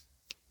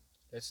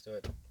Let's do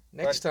it.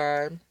 next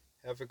time,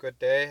 Have a good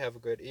day. Have a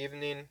good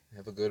evening.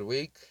 have a good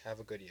week. Have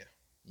a good year.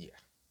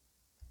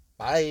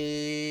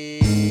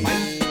 Bye.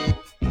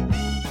 Bye.